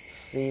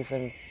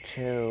season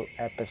 2,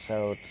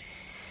 episode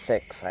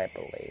 6, I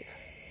believe.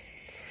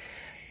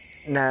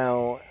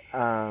 Now,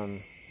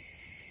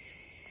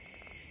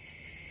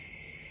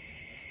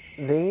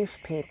 these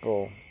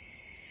people,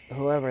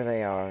 whoever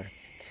they are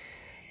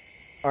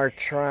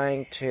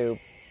trying to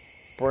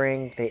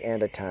bring the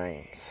end of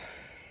times.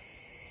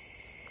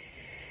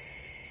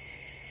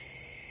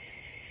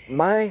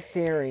 My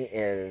theory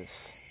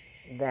is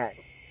that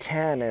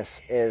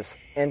TANIS is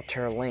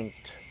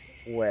interlinked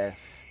with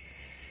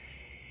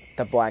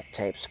the Black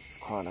Tapes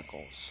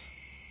Chronicles.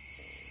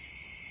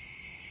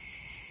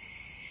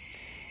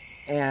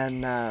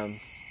 And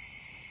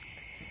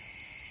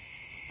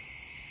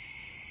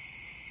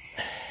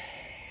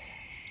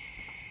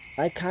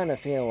I kind of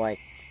feel like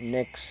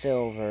Nick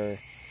Silver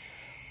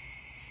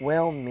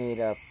will meet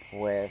up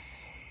with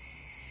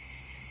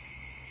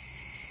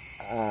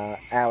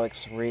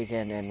Alex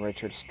Regan and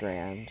Richard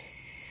Strand,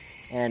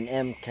 and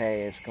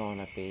MK is going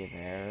to be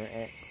there.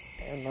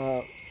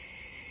 And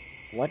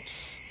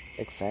what's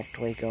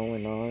exactly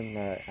going on?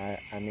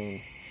 I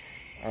mean,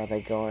 are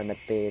they going to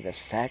be the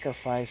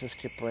sacrifices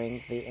to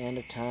bring the end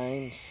of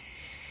times?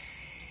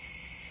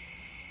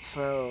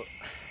 So,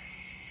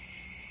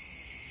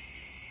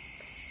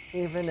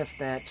 even if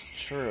that's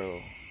true,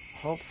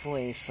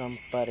 hopefully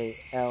somebody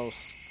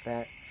else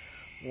that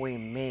we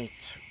meet,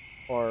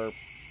 or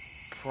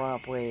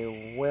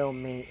probably will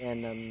meet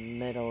in the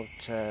middle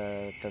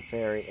to the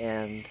very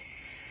end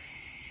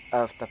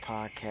of the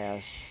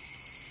podcast,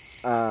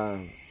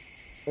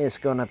 is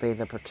going to be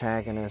the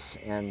protagonist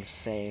and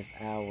save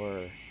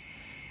our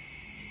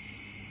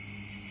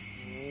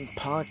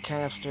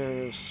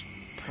podcaster's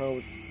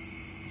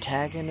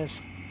protagonist,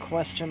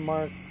 question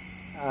mark,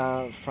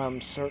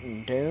 from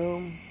certain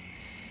doom.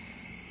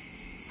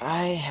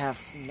 I have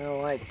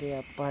no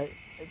idea, but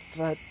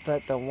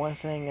the one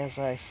thing, as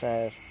I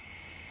said,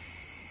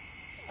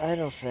 I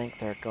don't think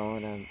they're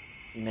going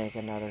to make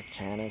another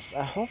TANIS.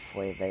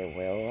 Hopefully they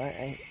will.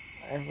 I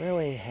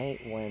really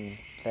hate when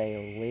they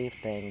leave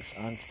things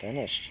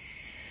unfinished.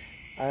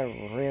 I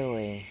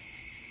really,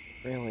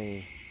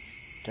 really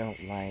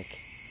don't like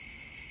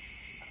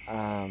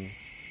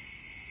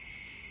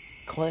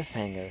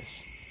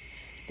cliffhangers.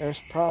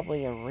 There's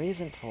probably a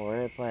reason for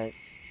it, but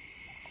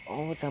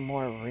all the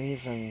more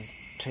reason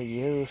to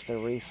use the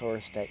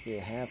resource that you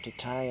have to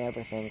tie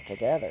everything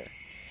together.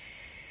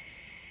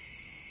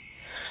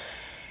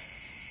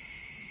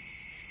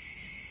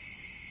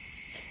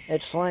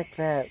 It's like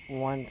that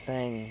one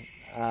thing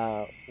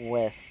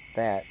with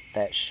that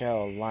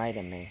show, Lie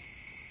to Me.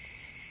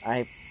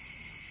 I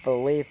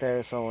believe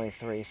there's only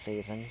 3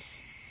 seasons,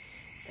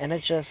 and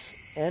it just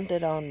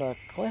ended on the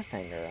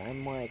cliffhanger.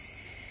 I'm like,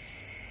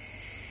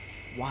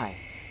 why?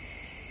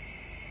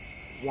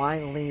 Why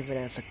leave it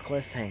as a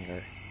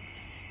cliffhanger?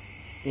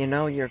 You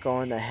know you're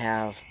going to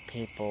have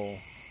people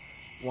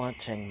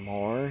wanting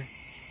more.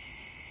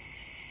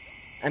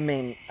 I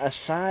mean,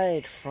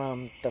 aside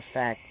from the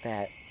fact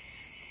that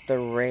the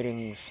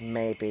ratings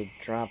may be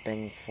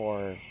dropping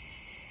for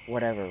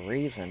whatever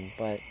reason,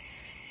 but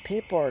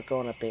people are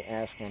going to be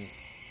asking,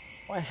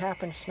 what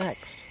happens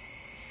next?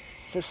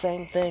 It's the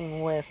same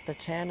thing with the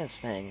TANIS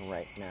thing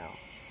right now.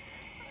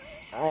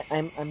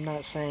 I'm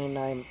not saying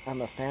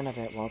I'm a fan of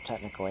it. Well,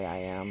 technically I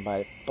am,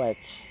 but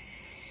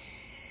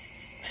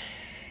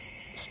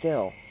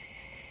still,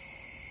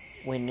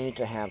 we need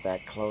to have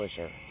that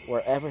closure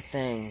where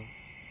everything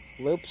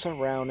loops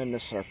around in the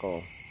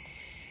circle,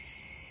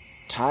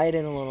 tied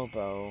in a little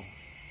bow,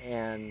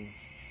 and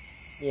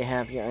you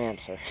have your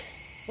answer.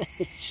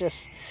 It's just...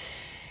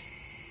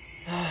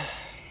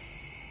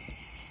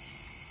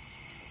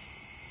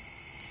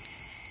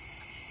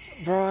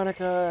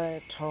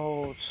 Veronica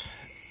told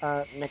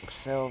Nick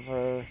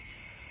Silver,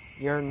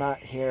 "You're not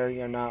here,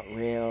 you're not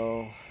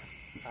real,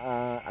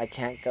 I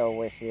can't go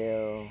with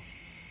you,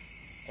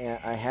 and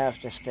I have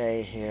to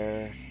stay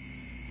here."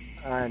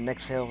 Nick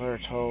Silver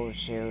told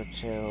you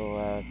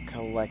to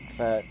collect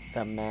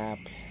the map,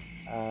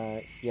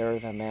 you're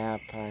the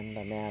map, I'm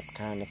the map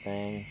kind of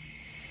thing.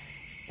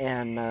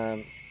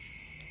 And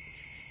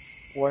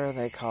what are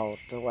they called?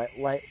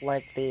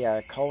 Like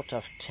the cult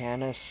of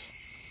TANIS,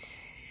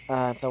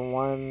 the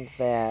one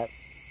that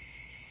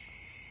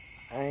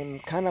I'm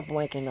kind of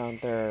blanking on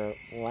their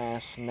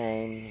last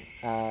name,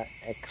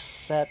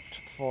 except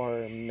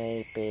for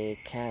maybe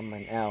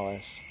Cameron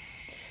Ellis.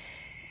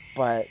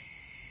 But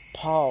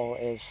Paul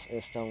is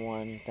the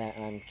one that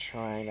I'm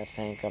trying to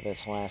think of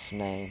his last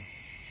name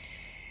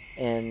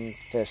in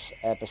this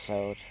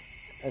episode.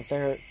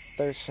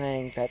 They're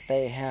saying that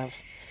they have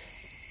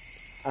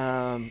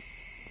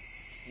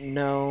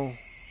no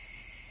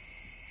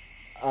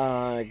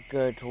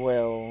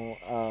goodwill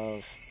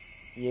of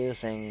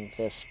using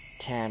this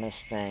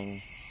TANIS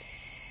thing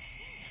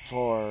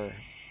for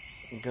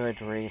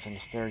good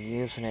reasons. They're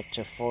using it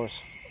to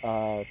force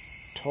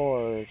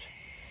toward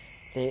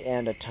the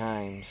end of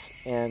times,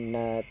 and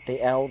the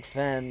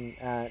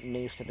Eldfen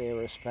needs to be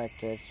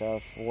respected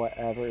of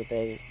whatever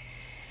the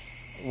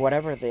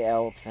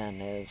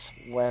Eldfen is,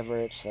 whether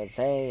it's a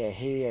they, a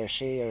he, or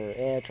she, or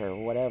it, or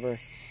whatever.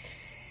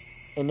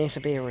 It needs to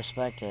be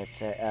respected.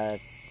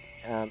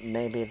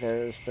 Maybe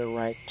there's the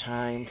right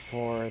time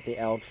for the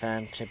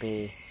Eldfen to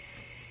be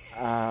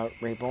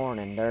reborn,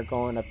 and they're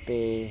going to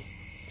be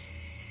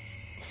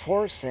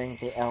forcing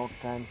the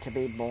Eldfen to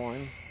be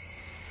born,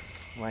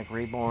 like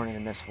reborn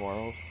in this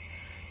world,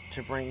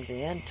 to bring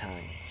the end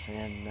times.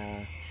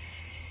 And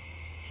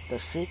the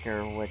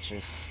Seeker, which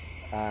is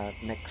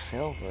Nick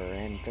Silver,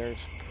 and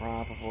there's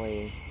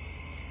probably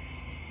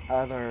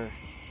other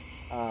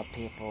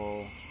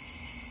people,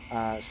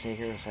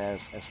 Seekers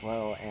as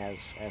well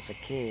as a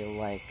key.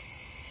 Like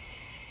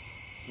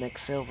Nick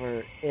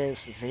Silver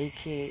is the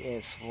key,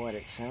 is what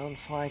it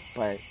sounds like,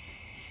 but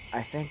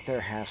I think there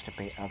has to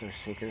be other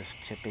Seekers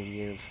to be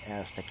used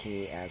as the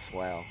key as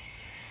well,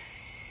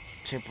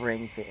 to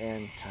bring the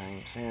end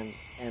times.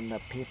 And the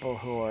people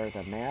who are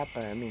the map,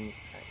 I mean,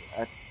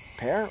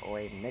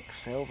 apparently Nick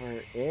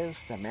Silver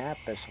is the map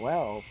as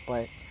well,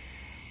 but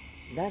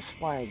that's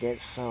why it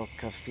gets so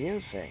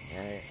confusing.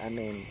 I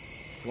mean,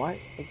 what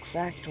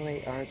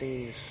exactly are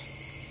these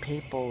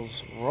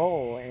people's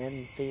role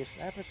in these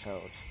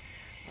episodes?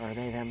 Are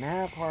they the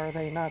map, or are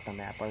they not the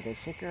map? Are they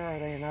Seeker, or are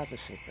they not the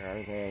Seeker?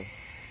 Are they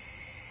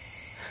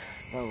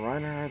the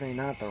runner, or are they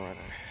not the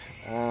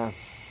runner?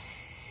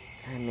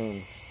 I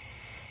mean,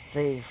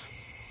 these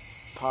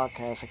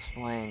podcasts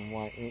explain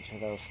what each of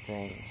those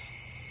things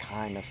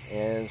kind of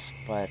is,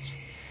 but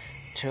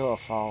to a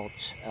fault,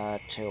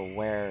 to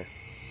where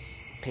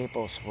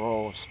people's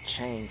roles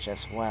change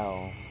as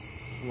well.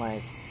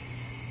 Like,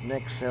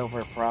 Nick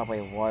Silver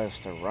probably was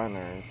the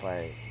runner,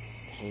 but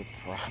he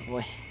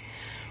probably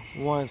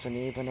wasn't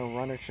even a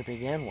runner to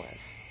begin with.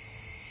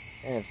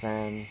 And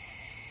then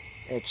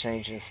it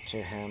changes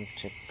to him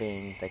to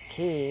being the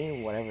key,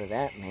 whatever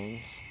that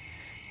means.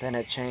 Then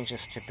it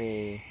changes to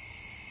be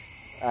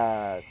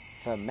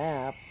the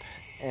map,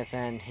 and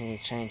then he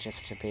changes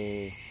to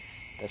be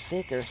the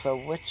Seeker. So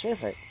which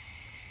is it?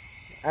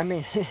 I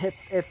mean,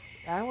 if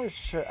I was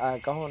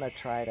going to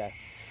try to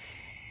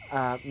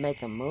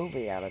make a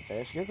movie out of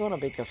this, you're going to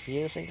be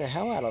confusing the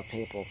hell out of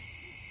people.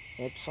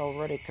 It's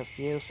already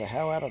confused the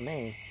hell out of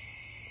me.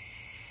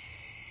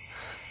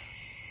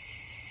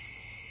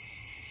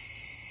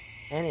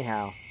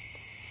 Anyhow,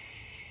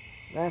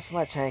 that's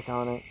my take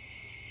on it.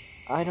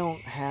 I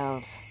don't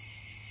have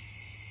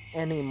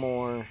any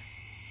more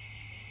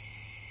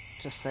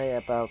to say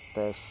about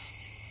this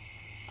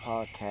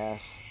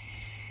podcast.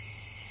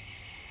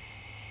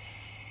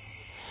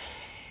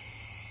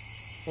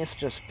 It's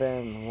just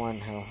been one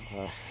hell of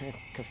a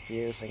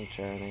confusing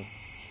journey.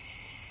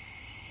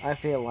 I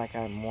feel like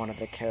I'm one of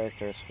the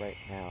characters right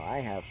now. I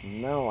have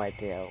no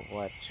idea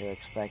what to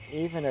expect.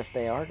 Even if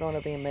they are going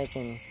to be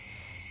making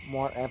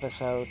more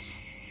episodes,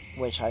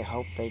 which I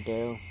hope they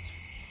do,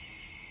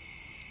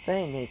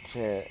 they need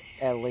to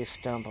at least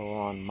stumble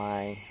on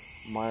my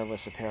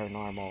Marvelous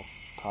Paranormal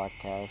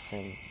podcast,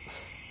 and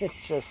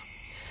it's just,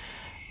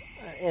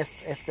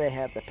 if they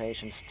have the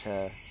patience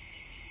to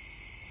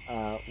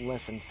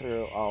listen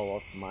through all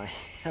of my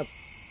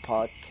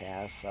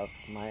podcasts of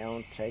my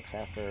own takes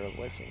after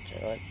listening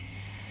to it,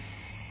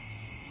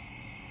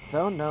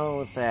 they'll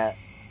know that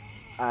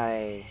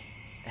I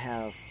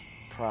have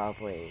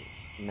probably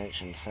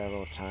mentioned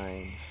several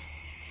times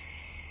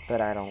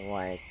that I don't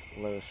like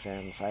loose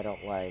ends. I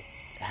don't like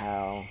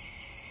how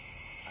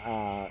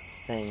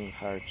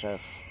things are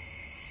just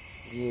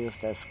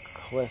used as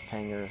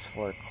cliffhangers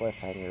for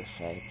cliffhangers'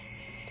 sake.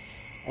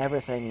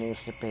 Everything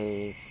needs to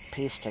be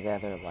pieced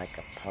together like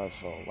a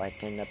puzzle,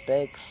 like in a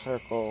big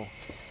circle.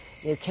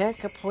 You can't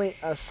complete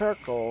a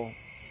circle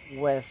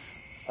with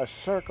a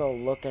circle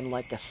looking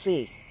like a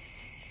C.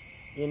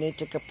 You need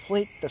to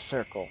complete the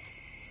circle.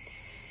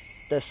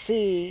 The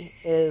C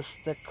is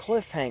the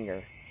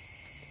cliffhanger.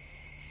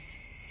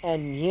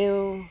 And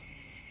you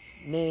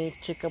need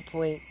to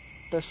complete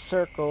the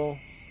circle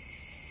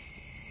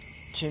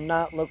to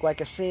not look like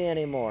a C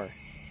anymore.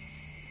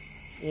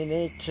 You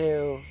need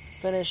to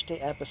finish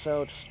the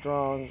episode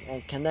strong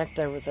and connect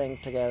everything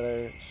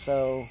together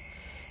so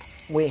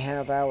we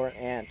have our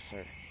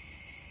answer.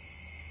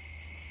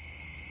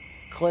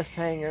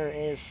 Cliffhanger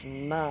is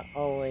not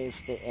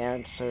always the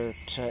answer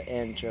to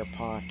end your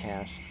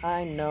podcast.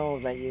 I know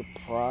that you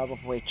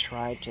probably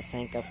tried to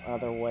think of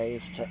other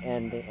ways to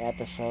end the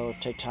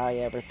episode, to tie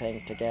everything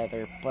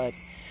together, but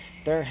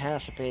there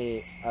has to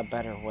be a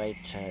better way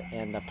to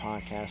end the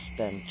podcast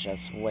than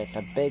just with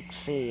a big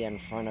C in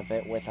front of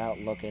it without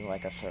looking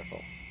like a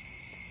circle.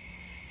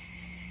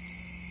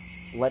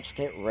 Let's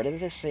get rid of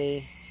the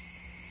C,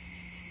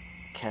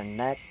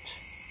 connect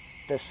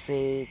the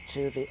C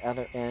to the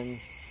other end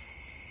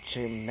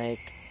to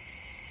make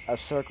a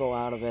circle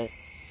out of it,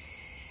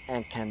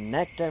 and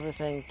connect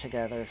everything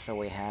together so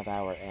we have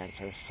our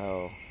answer,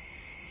 so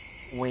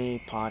we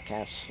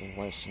podcast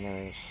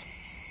listeners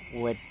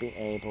would be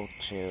able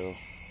to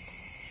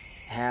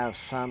have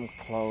some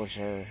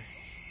closure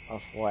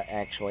of what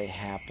actually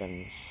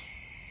happens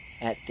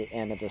at the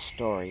end of the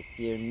story.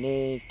 You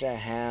need to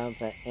have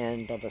the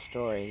end of a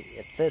story.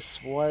 If this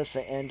was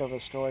the end of a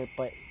story,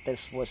 but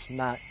this was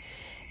not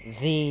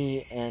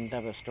the end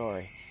of a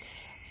story,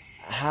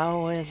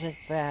 how is it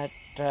that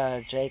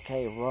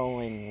J.K.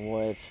 Rowling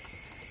would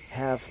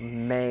have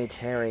made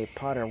Harry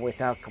Potter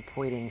without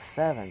completing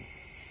 7?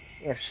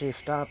 If she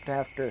stopped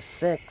after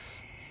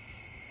 6,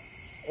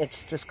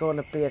 it's just going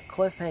to be a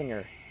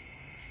cliffhanger.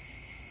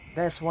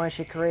 That's why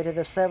she created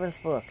a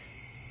 7th book.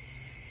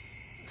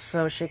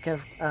 So she can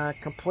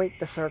complete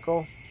the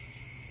circle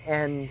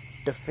and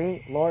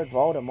defeat Lord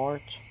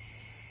Voldemort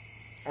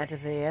at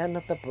the end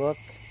of the book.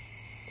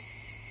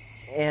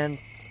 And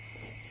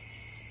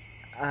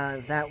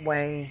that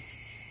way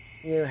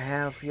you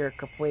have your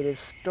completed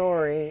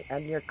story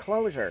and your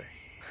closure.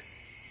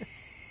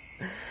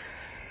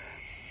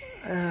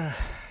 I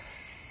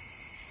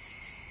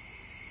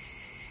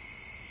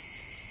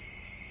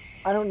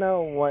don't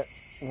know what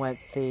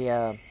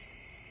the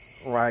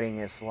writing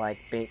is like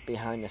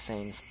behind the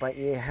scenes, but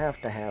you have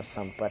to have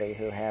somebody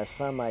who has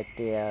some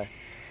idea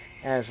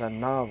as a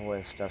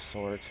novelist of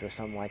sorts or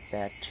something like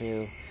that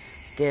to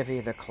give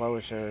you the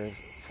closure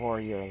for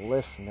your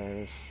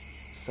listeners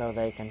so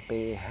they can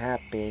be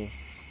happy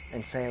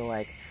and say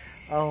like,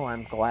 oh,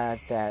 I'm glad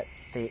that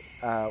the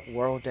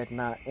world did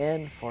not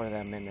end for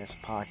them in this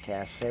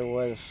podcast.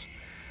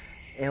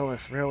 It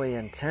was really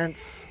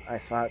intense. I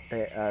thought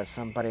that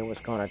somebody was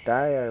going to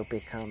die or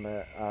become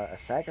a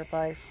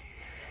sacrifice.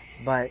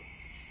 But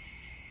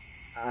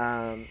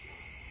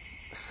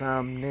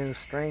some new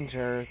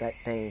stranger that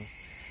they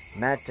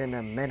met in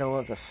the middle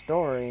of the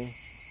story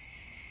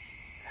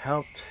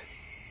helped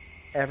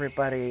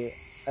everybody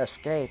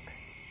escape.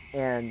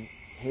 And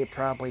he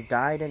probably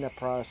died in the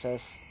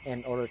process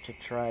in order to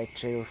try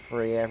to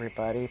free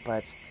everybody.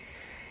 But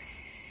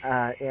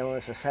it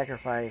was a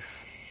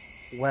sacrifice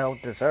well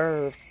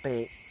deserved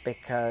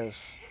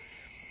because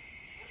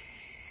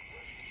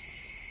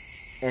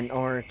in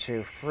order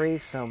to free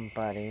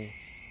somebody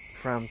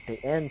from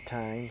the end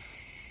times,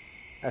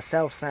 a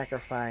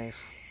self-sacrifice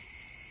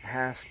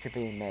has to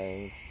be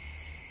made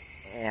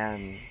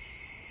and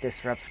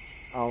disrupts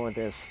all of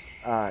this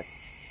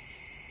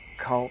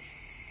cult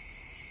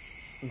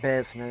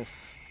business,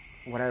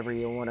 whatever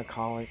you want to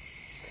call it,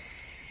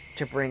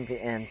 to bring the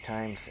end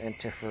times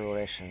into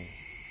fruition.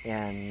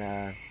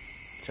 And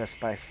just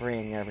by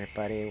freeing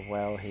everybody,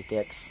 well, he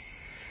gets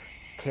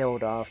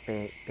killed off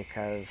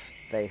because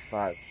they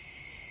thought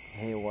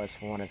he was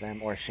one of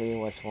them, or she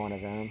was one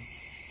of them,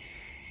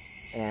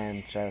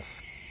 and just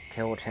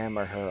killed him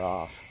or her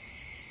off.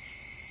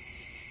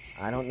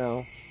 I don't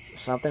know.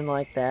 Something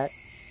like that.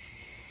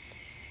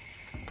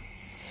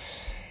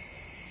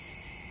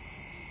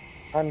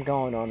 I'm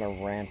going on a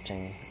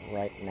ranting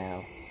right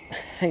now.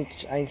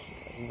 I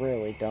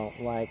really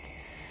don't like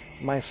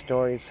my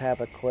stories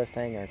have a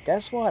cliffhanger.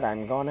 Guess what?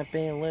 I'm going to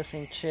be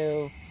listening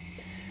to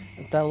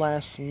the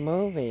last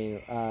movie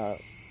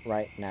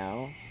right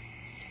now.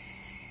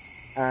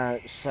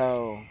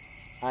 So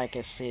I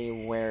can see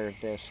where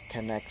this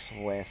connects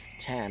with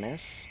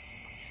TANIS.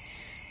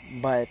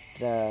 But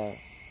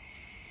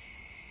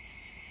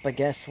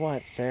guess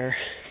what? They're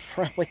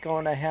probably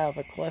going to have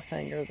a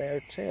cliffhanger there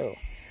too.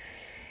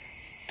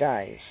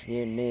 Guys,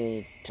 you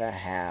need to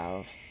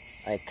have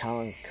a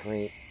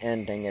concrete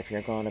ending if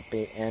you're going to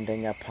be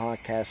ending a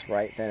podcast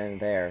right then and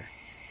there.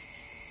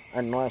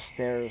 unless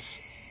there's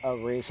a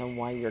reason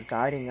why you're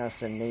guiding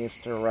us in these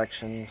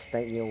directions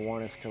that you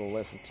want us to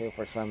listen to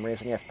for some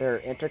reason. If they're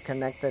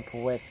interconnected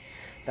with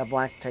the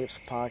Black Tapes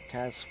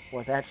podcast,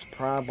 well, that's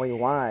probably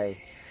why.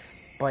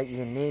 But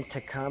you need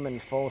to come in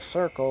full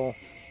circle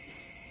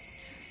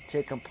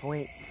to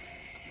complete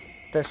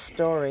the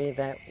story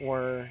that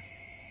we're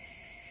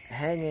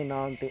hanging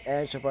on the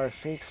edge of our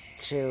seats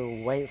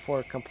to wait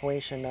for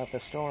completion of the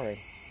story.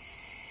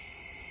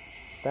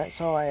 That's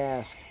all I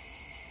ask.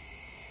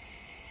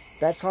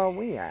 That's all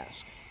we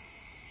ask.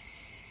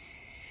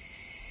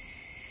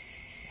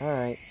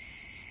 Alright.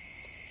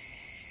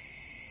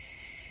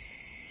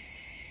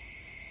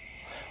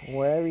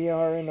 Wherever you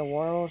are in the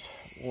world,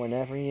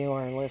 whenever you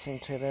are listening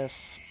to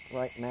this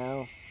right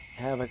now,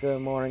 have a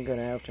good morning, good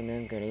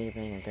afternoon, good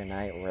evening, and good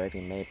night, wherever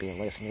you may be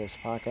listening to this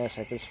podcast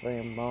at this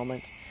very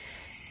moment.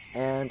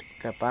 And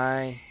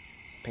goodbye,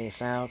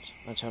 peace out,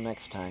 until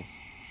next time.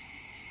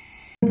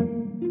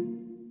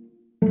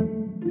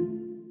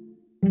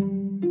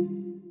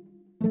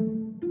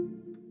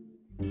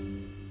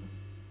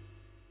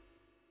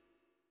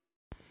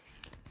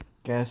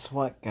 Guess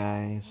what,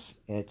 guys?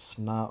 It's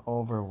not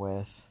over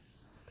with.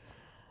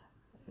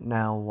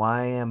 Now,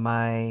 why am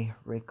I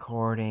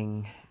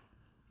recording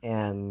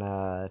in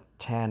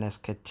TANIS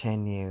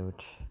continued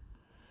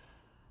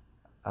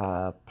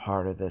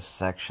part of this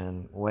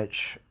section,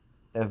 which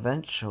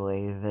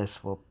eventually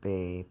this will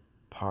be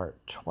part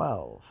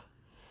 12.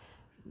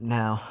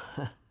 Now,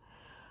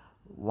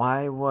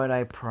 why would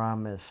I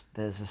promise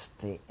this is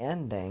the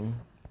ending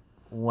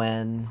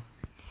when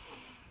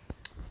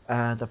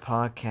the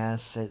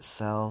podcast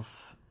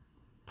itself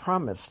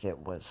promised it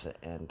was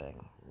the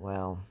ending?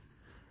 Well,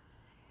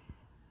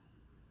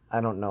 I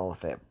don't know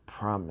if it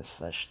promised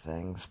such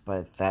things,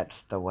 but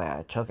that's the way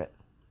I took it.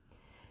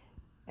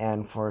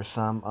 And for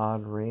some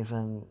odd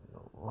reason,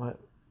 what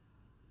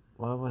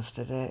was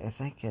today? I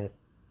think it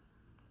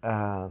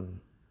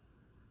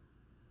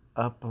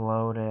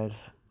uploaded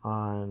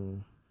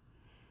on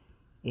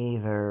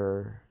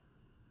either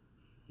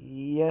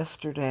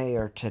yesterday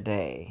or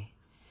today.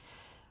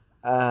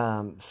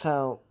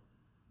 So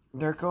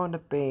they're going to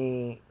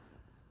be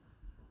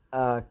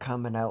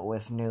coming out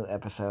with new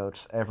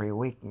episodes every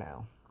week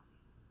now.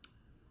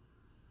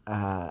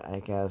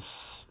 I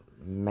guess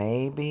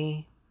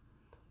maybe.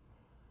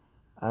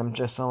 I'm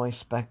just only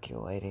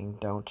speculating.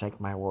 Don't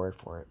take my word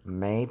for it.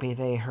 Maybe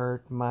they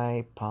heard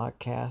my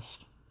podcast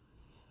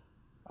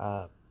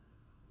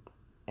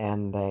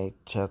and they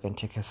took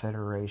into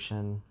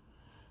consideration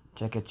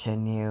to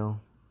continue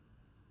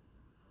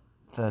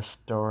the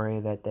story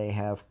that they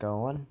have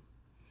going.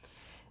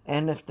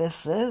 And if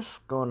this is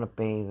going to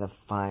be the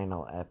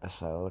final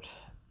episode,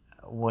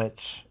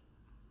 which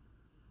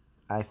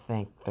I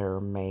think there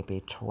may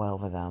be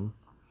 12 of them,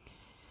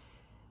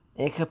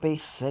 it could be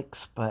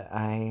 6, but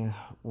I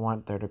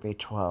want there to be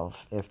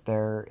 12. If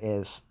there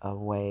is a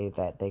way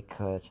that they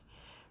could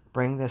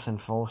bring this in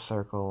full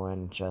circle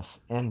and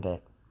just end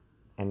it,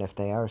 and if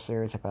they are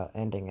serious about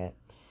ending it,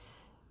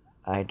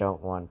 I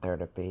don't want there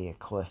to be a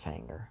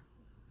cliffhanger.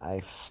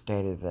 I've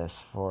stated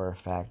this for a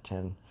fact,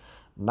 and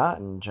not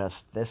in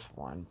just this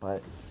one,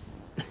 but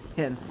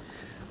in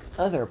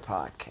other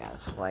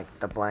podcasts, like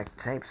the Black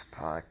Tapes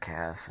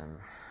podcast, and,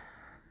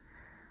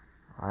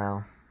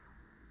 well,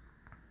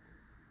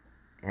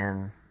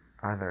 and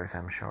others,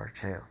 I'm sure,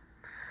 too.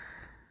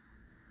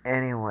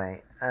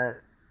 Anyway,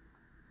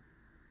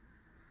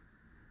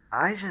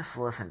 I just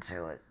listened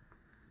to it,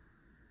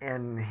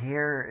 and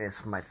here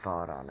is my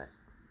thought on it.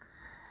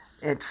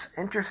 It's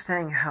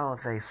interesting how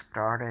they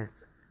started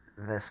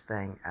this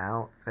thing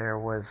out. There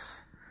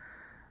was,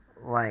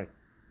 like,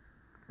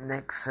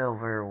 Nick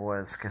Silver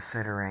was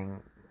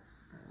considering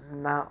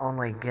not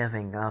only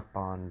giving up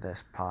on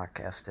this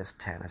podcast, this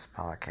TANIS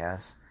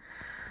podcast,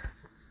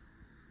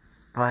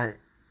 but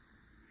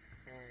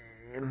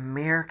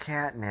Mere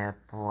Catnip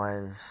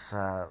was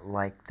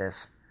like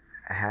this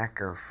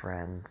hacker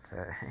friend.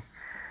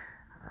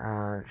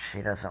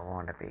 She doesn't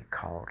want to be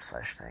called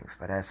such things,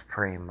 but that's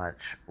pretty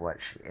much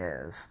what she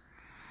is.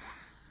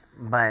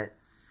 But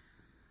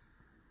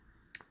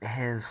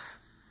his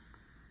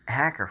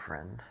hacker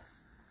friend,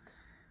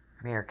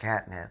 Mere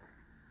Catnip,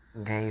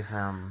 gave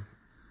him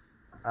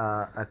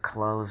a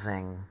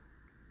closing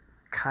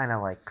kind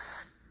of like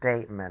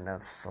statement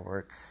of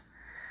sorts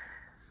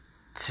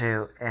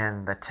to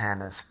end the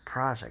TANIS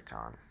project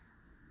on,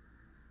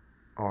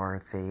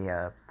 or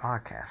the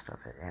podcast of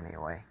it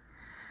anyway.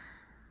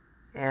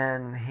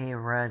 And he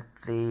read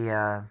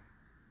the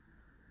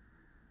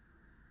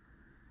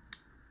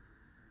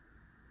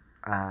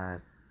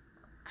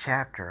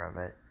chapter of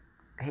it.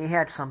 He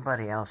had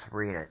somebody else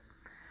read it,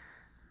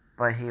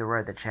 but he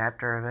read the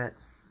chapter of it,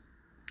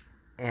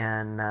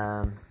 and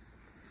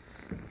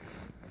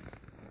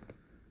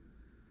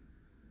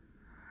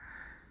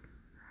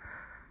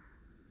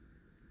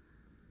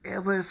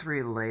it was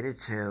related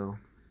to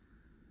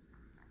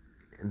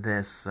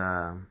this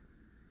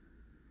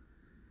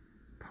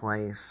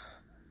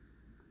place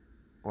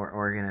or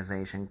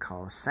organization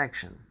called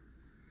Section.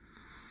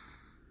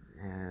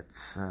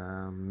 It's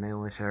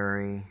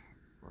military,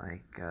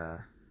 like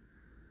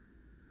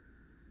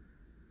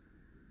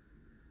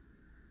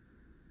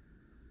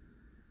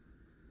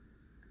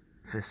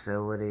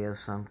facility of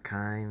some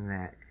kind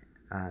that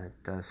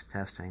does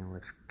testing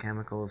with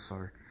chemicals,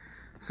 or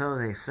so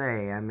they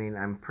say. I mean,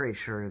 I'm pretty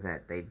sure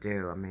that they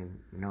do. I mean,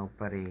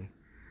 nobody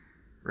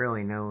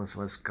really knows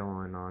what's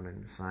going on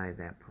inside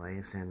that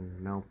place,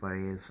 and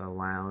nobody is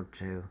allowed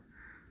to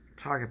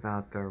talk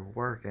about their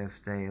work as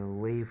they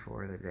leave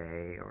for the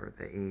day or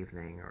the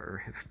evening,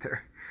 or if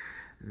they're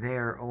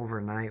there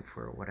overnight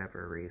for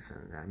whatever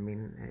reason. I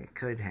mean, it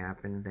could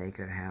happen. They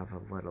could have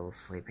a little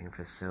sleeping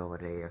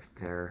facility if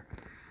they're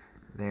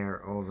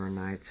there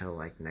overnight till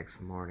like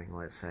next morning,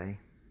 let's say.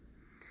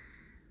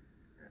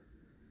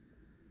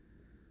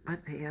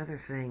 But the other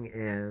thing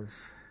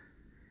is,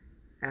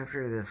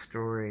 after the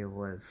story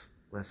was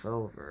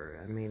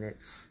over, I mean,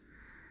 it's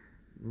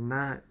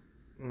not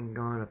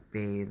gonna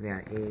be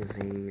that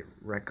easy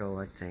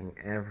recollecting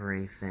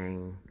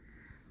everything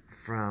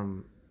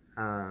from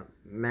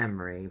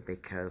memory,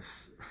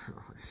 because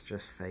let's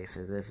just face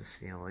it, this is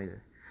the only,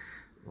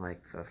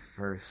 like, the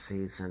first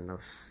season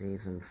of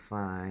season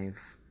 5.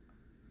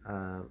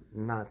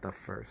 Not the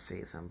first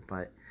season,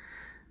 but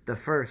the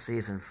first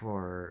season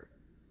for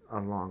a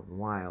long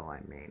while.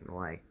 I mean,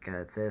 like,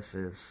 this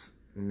is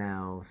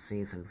now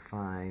season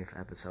 5,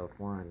 episode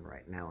 1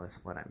 right now, is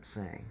what I'm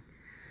saying.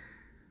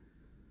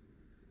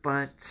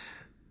 But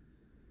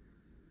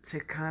to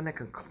kind of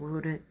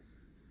conclude it,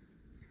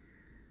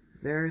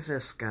 there's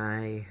this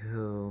guy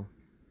who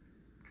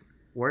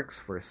works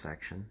for a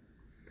section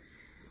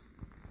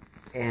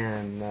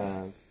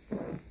and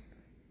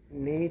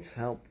needs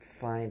help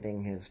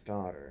finding his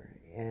daughter,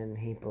 and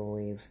he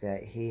believes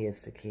that he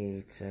is the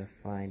key to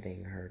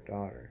finding her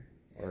daughter,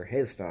 or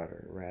his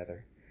daughter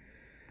rather.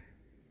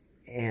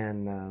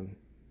 And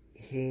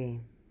he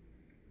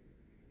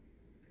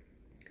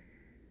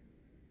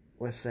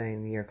was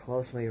saying, you're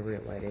closely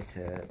related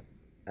to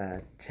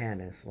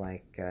TANIS,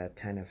 like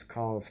TANIS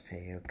calls to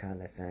you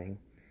kind of thing.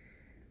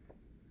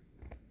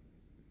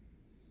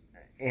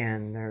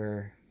 And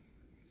there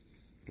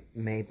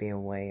may be a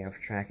way of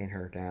tracking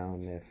her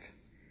down if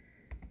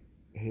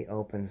he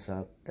opens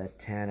up the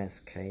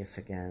TANIS case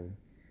again.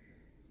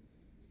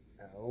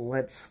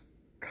 Let's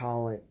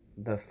call it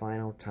the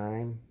final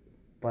time,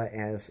 but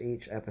as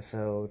each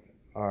episode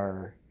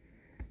are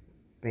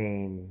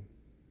being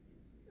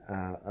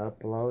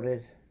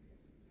uploaded,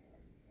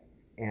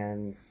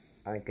 and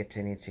I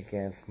continue to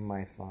give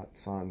my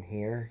thoughts on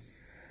here,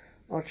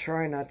 I'll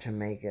try not to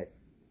make it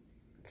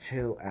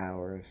 2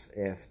 hours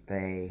if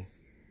they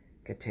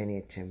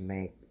continue to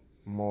make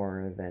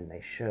more than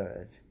they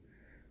should,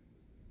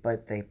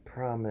 but they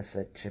promise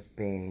it to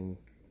being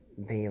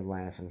the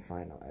last and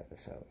final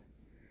episode.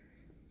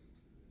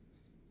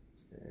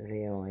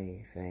 The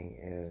only thing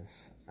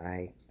is,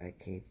 I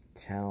keep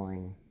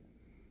telling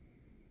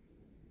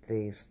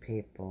these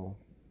people,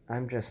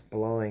 I'm just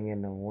blowing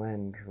in the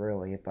wind,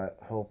 really, but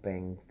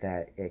hoping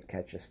that it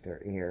catches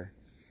their ear.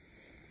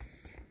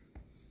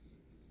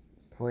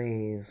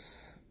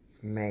 Please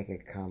make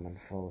it come in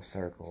full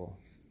circle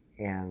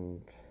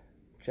and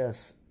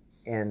just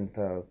end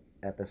the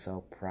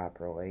episode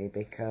properly,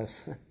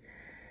 because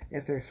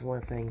if there's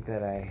one thing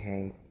that I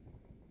hate,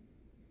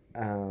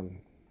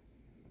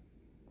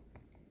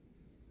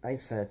 I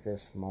said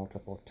this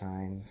multiple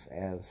times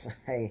as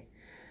I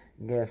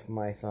give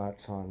my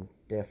thoughts on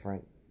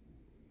different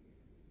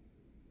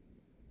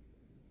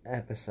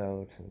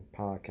episodes and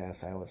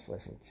podcasts I was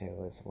listening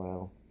to as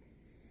well,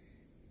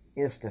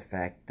 is the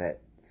fact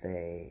that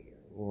they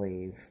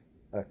leave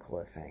a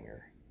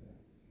cliffhanger.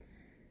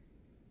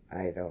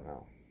 I don't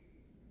know.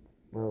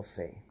 We'll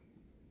see.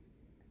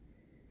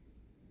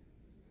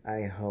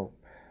 I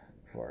hope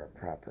for a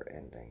proper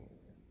ending.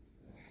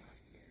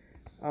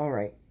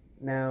 Alright,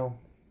 now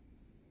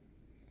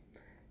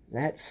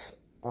that's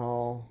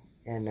all,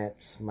 and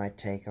that's my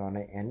take on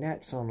it, and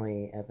that's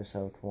only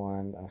episode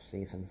 1 of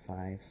season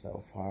 5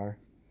 so far.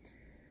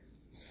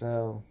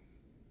 So,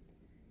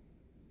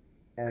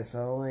 as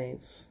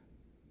always,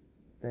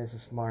 this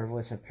is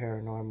Marvelous and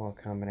Paranormal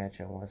coming at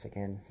you once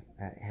again.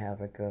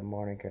 Have a good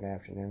morning, good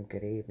afternoon,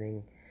 good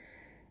evening,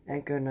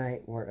 and good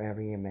night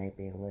wherever you may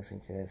be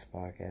listening to this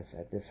podcast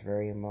at this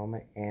very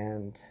moment,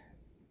 and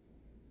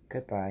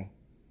goodbye.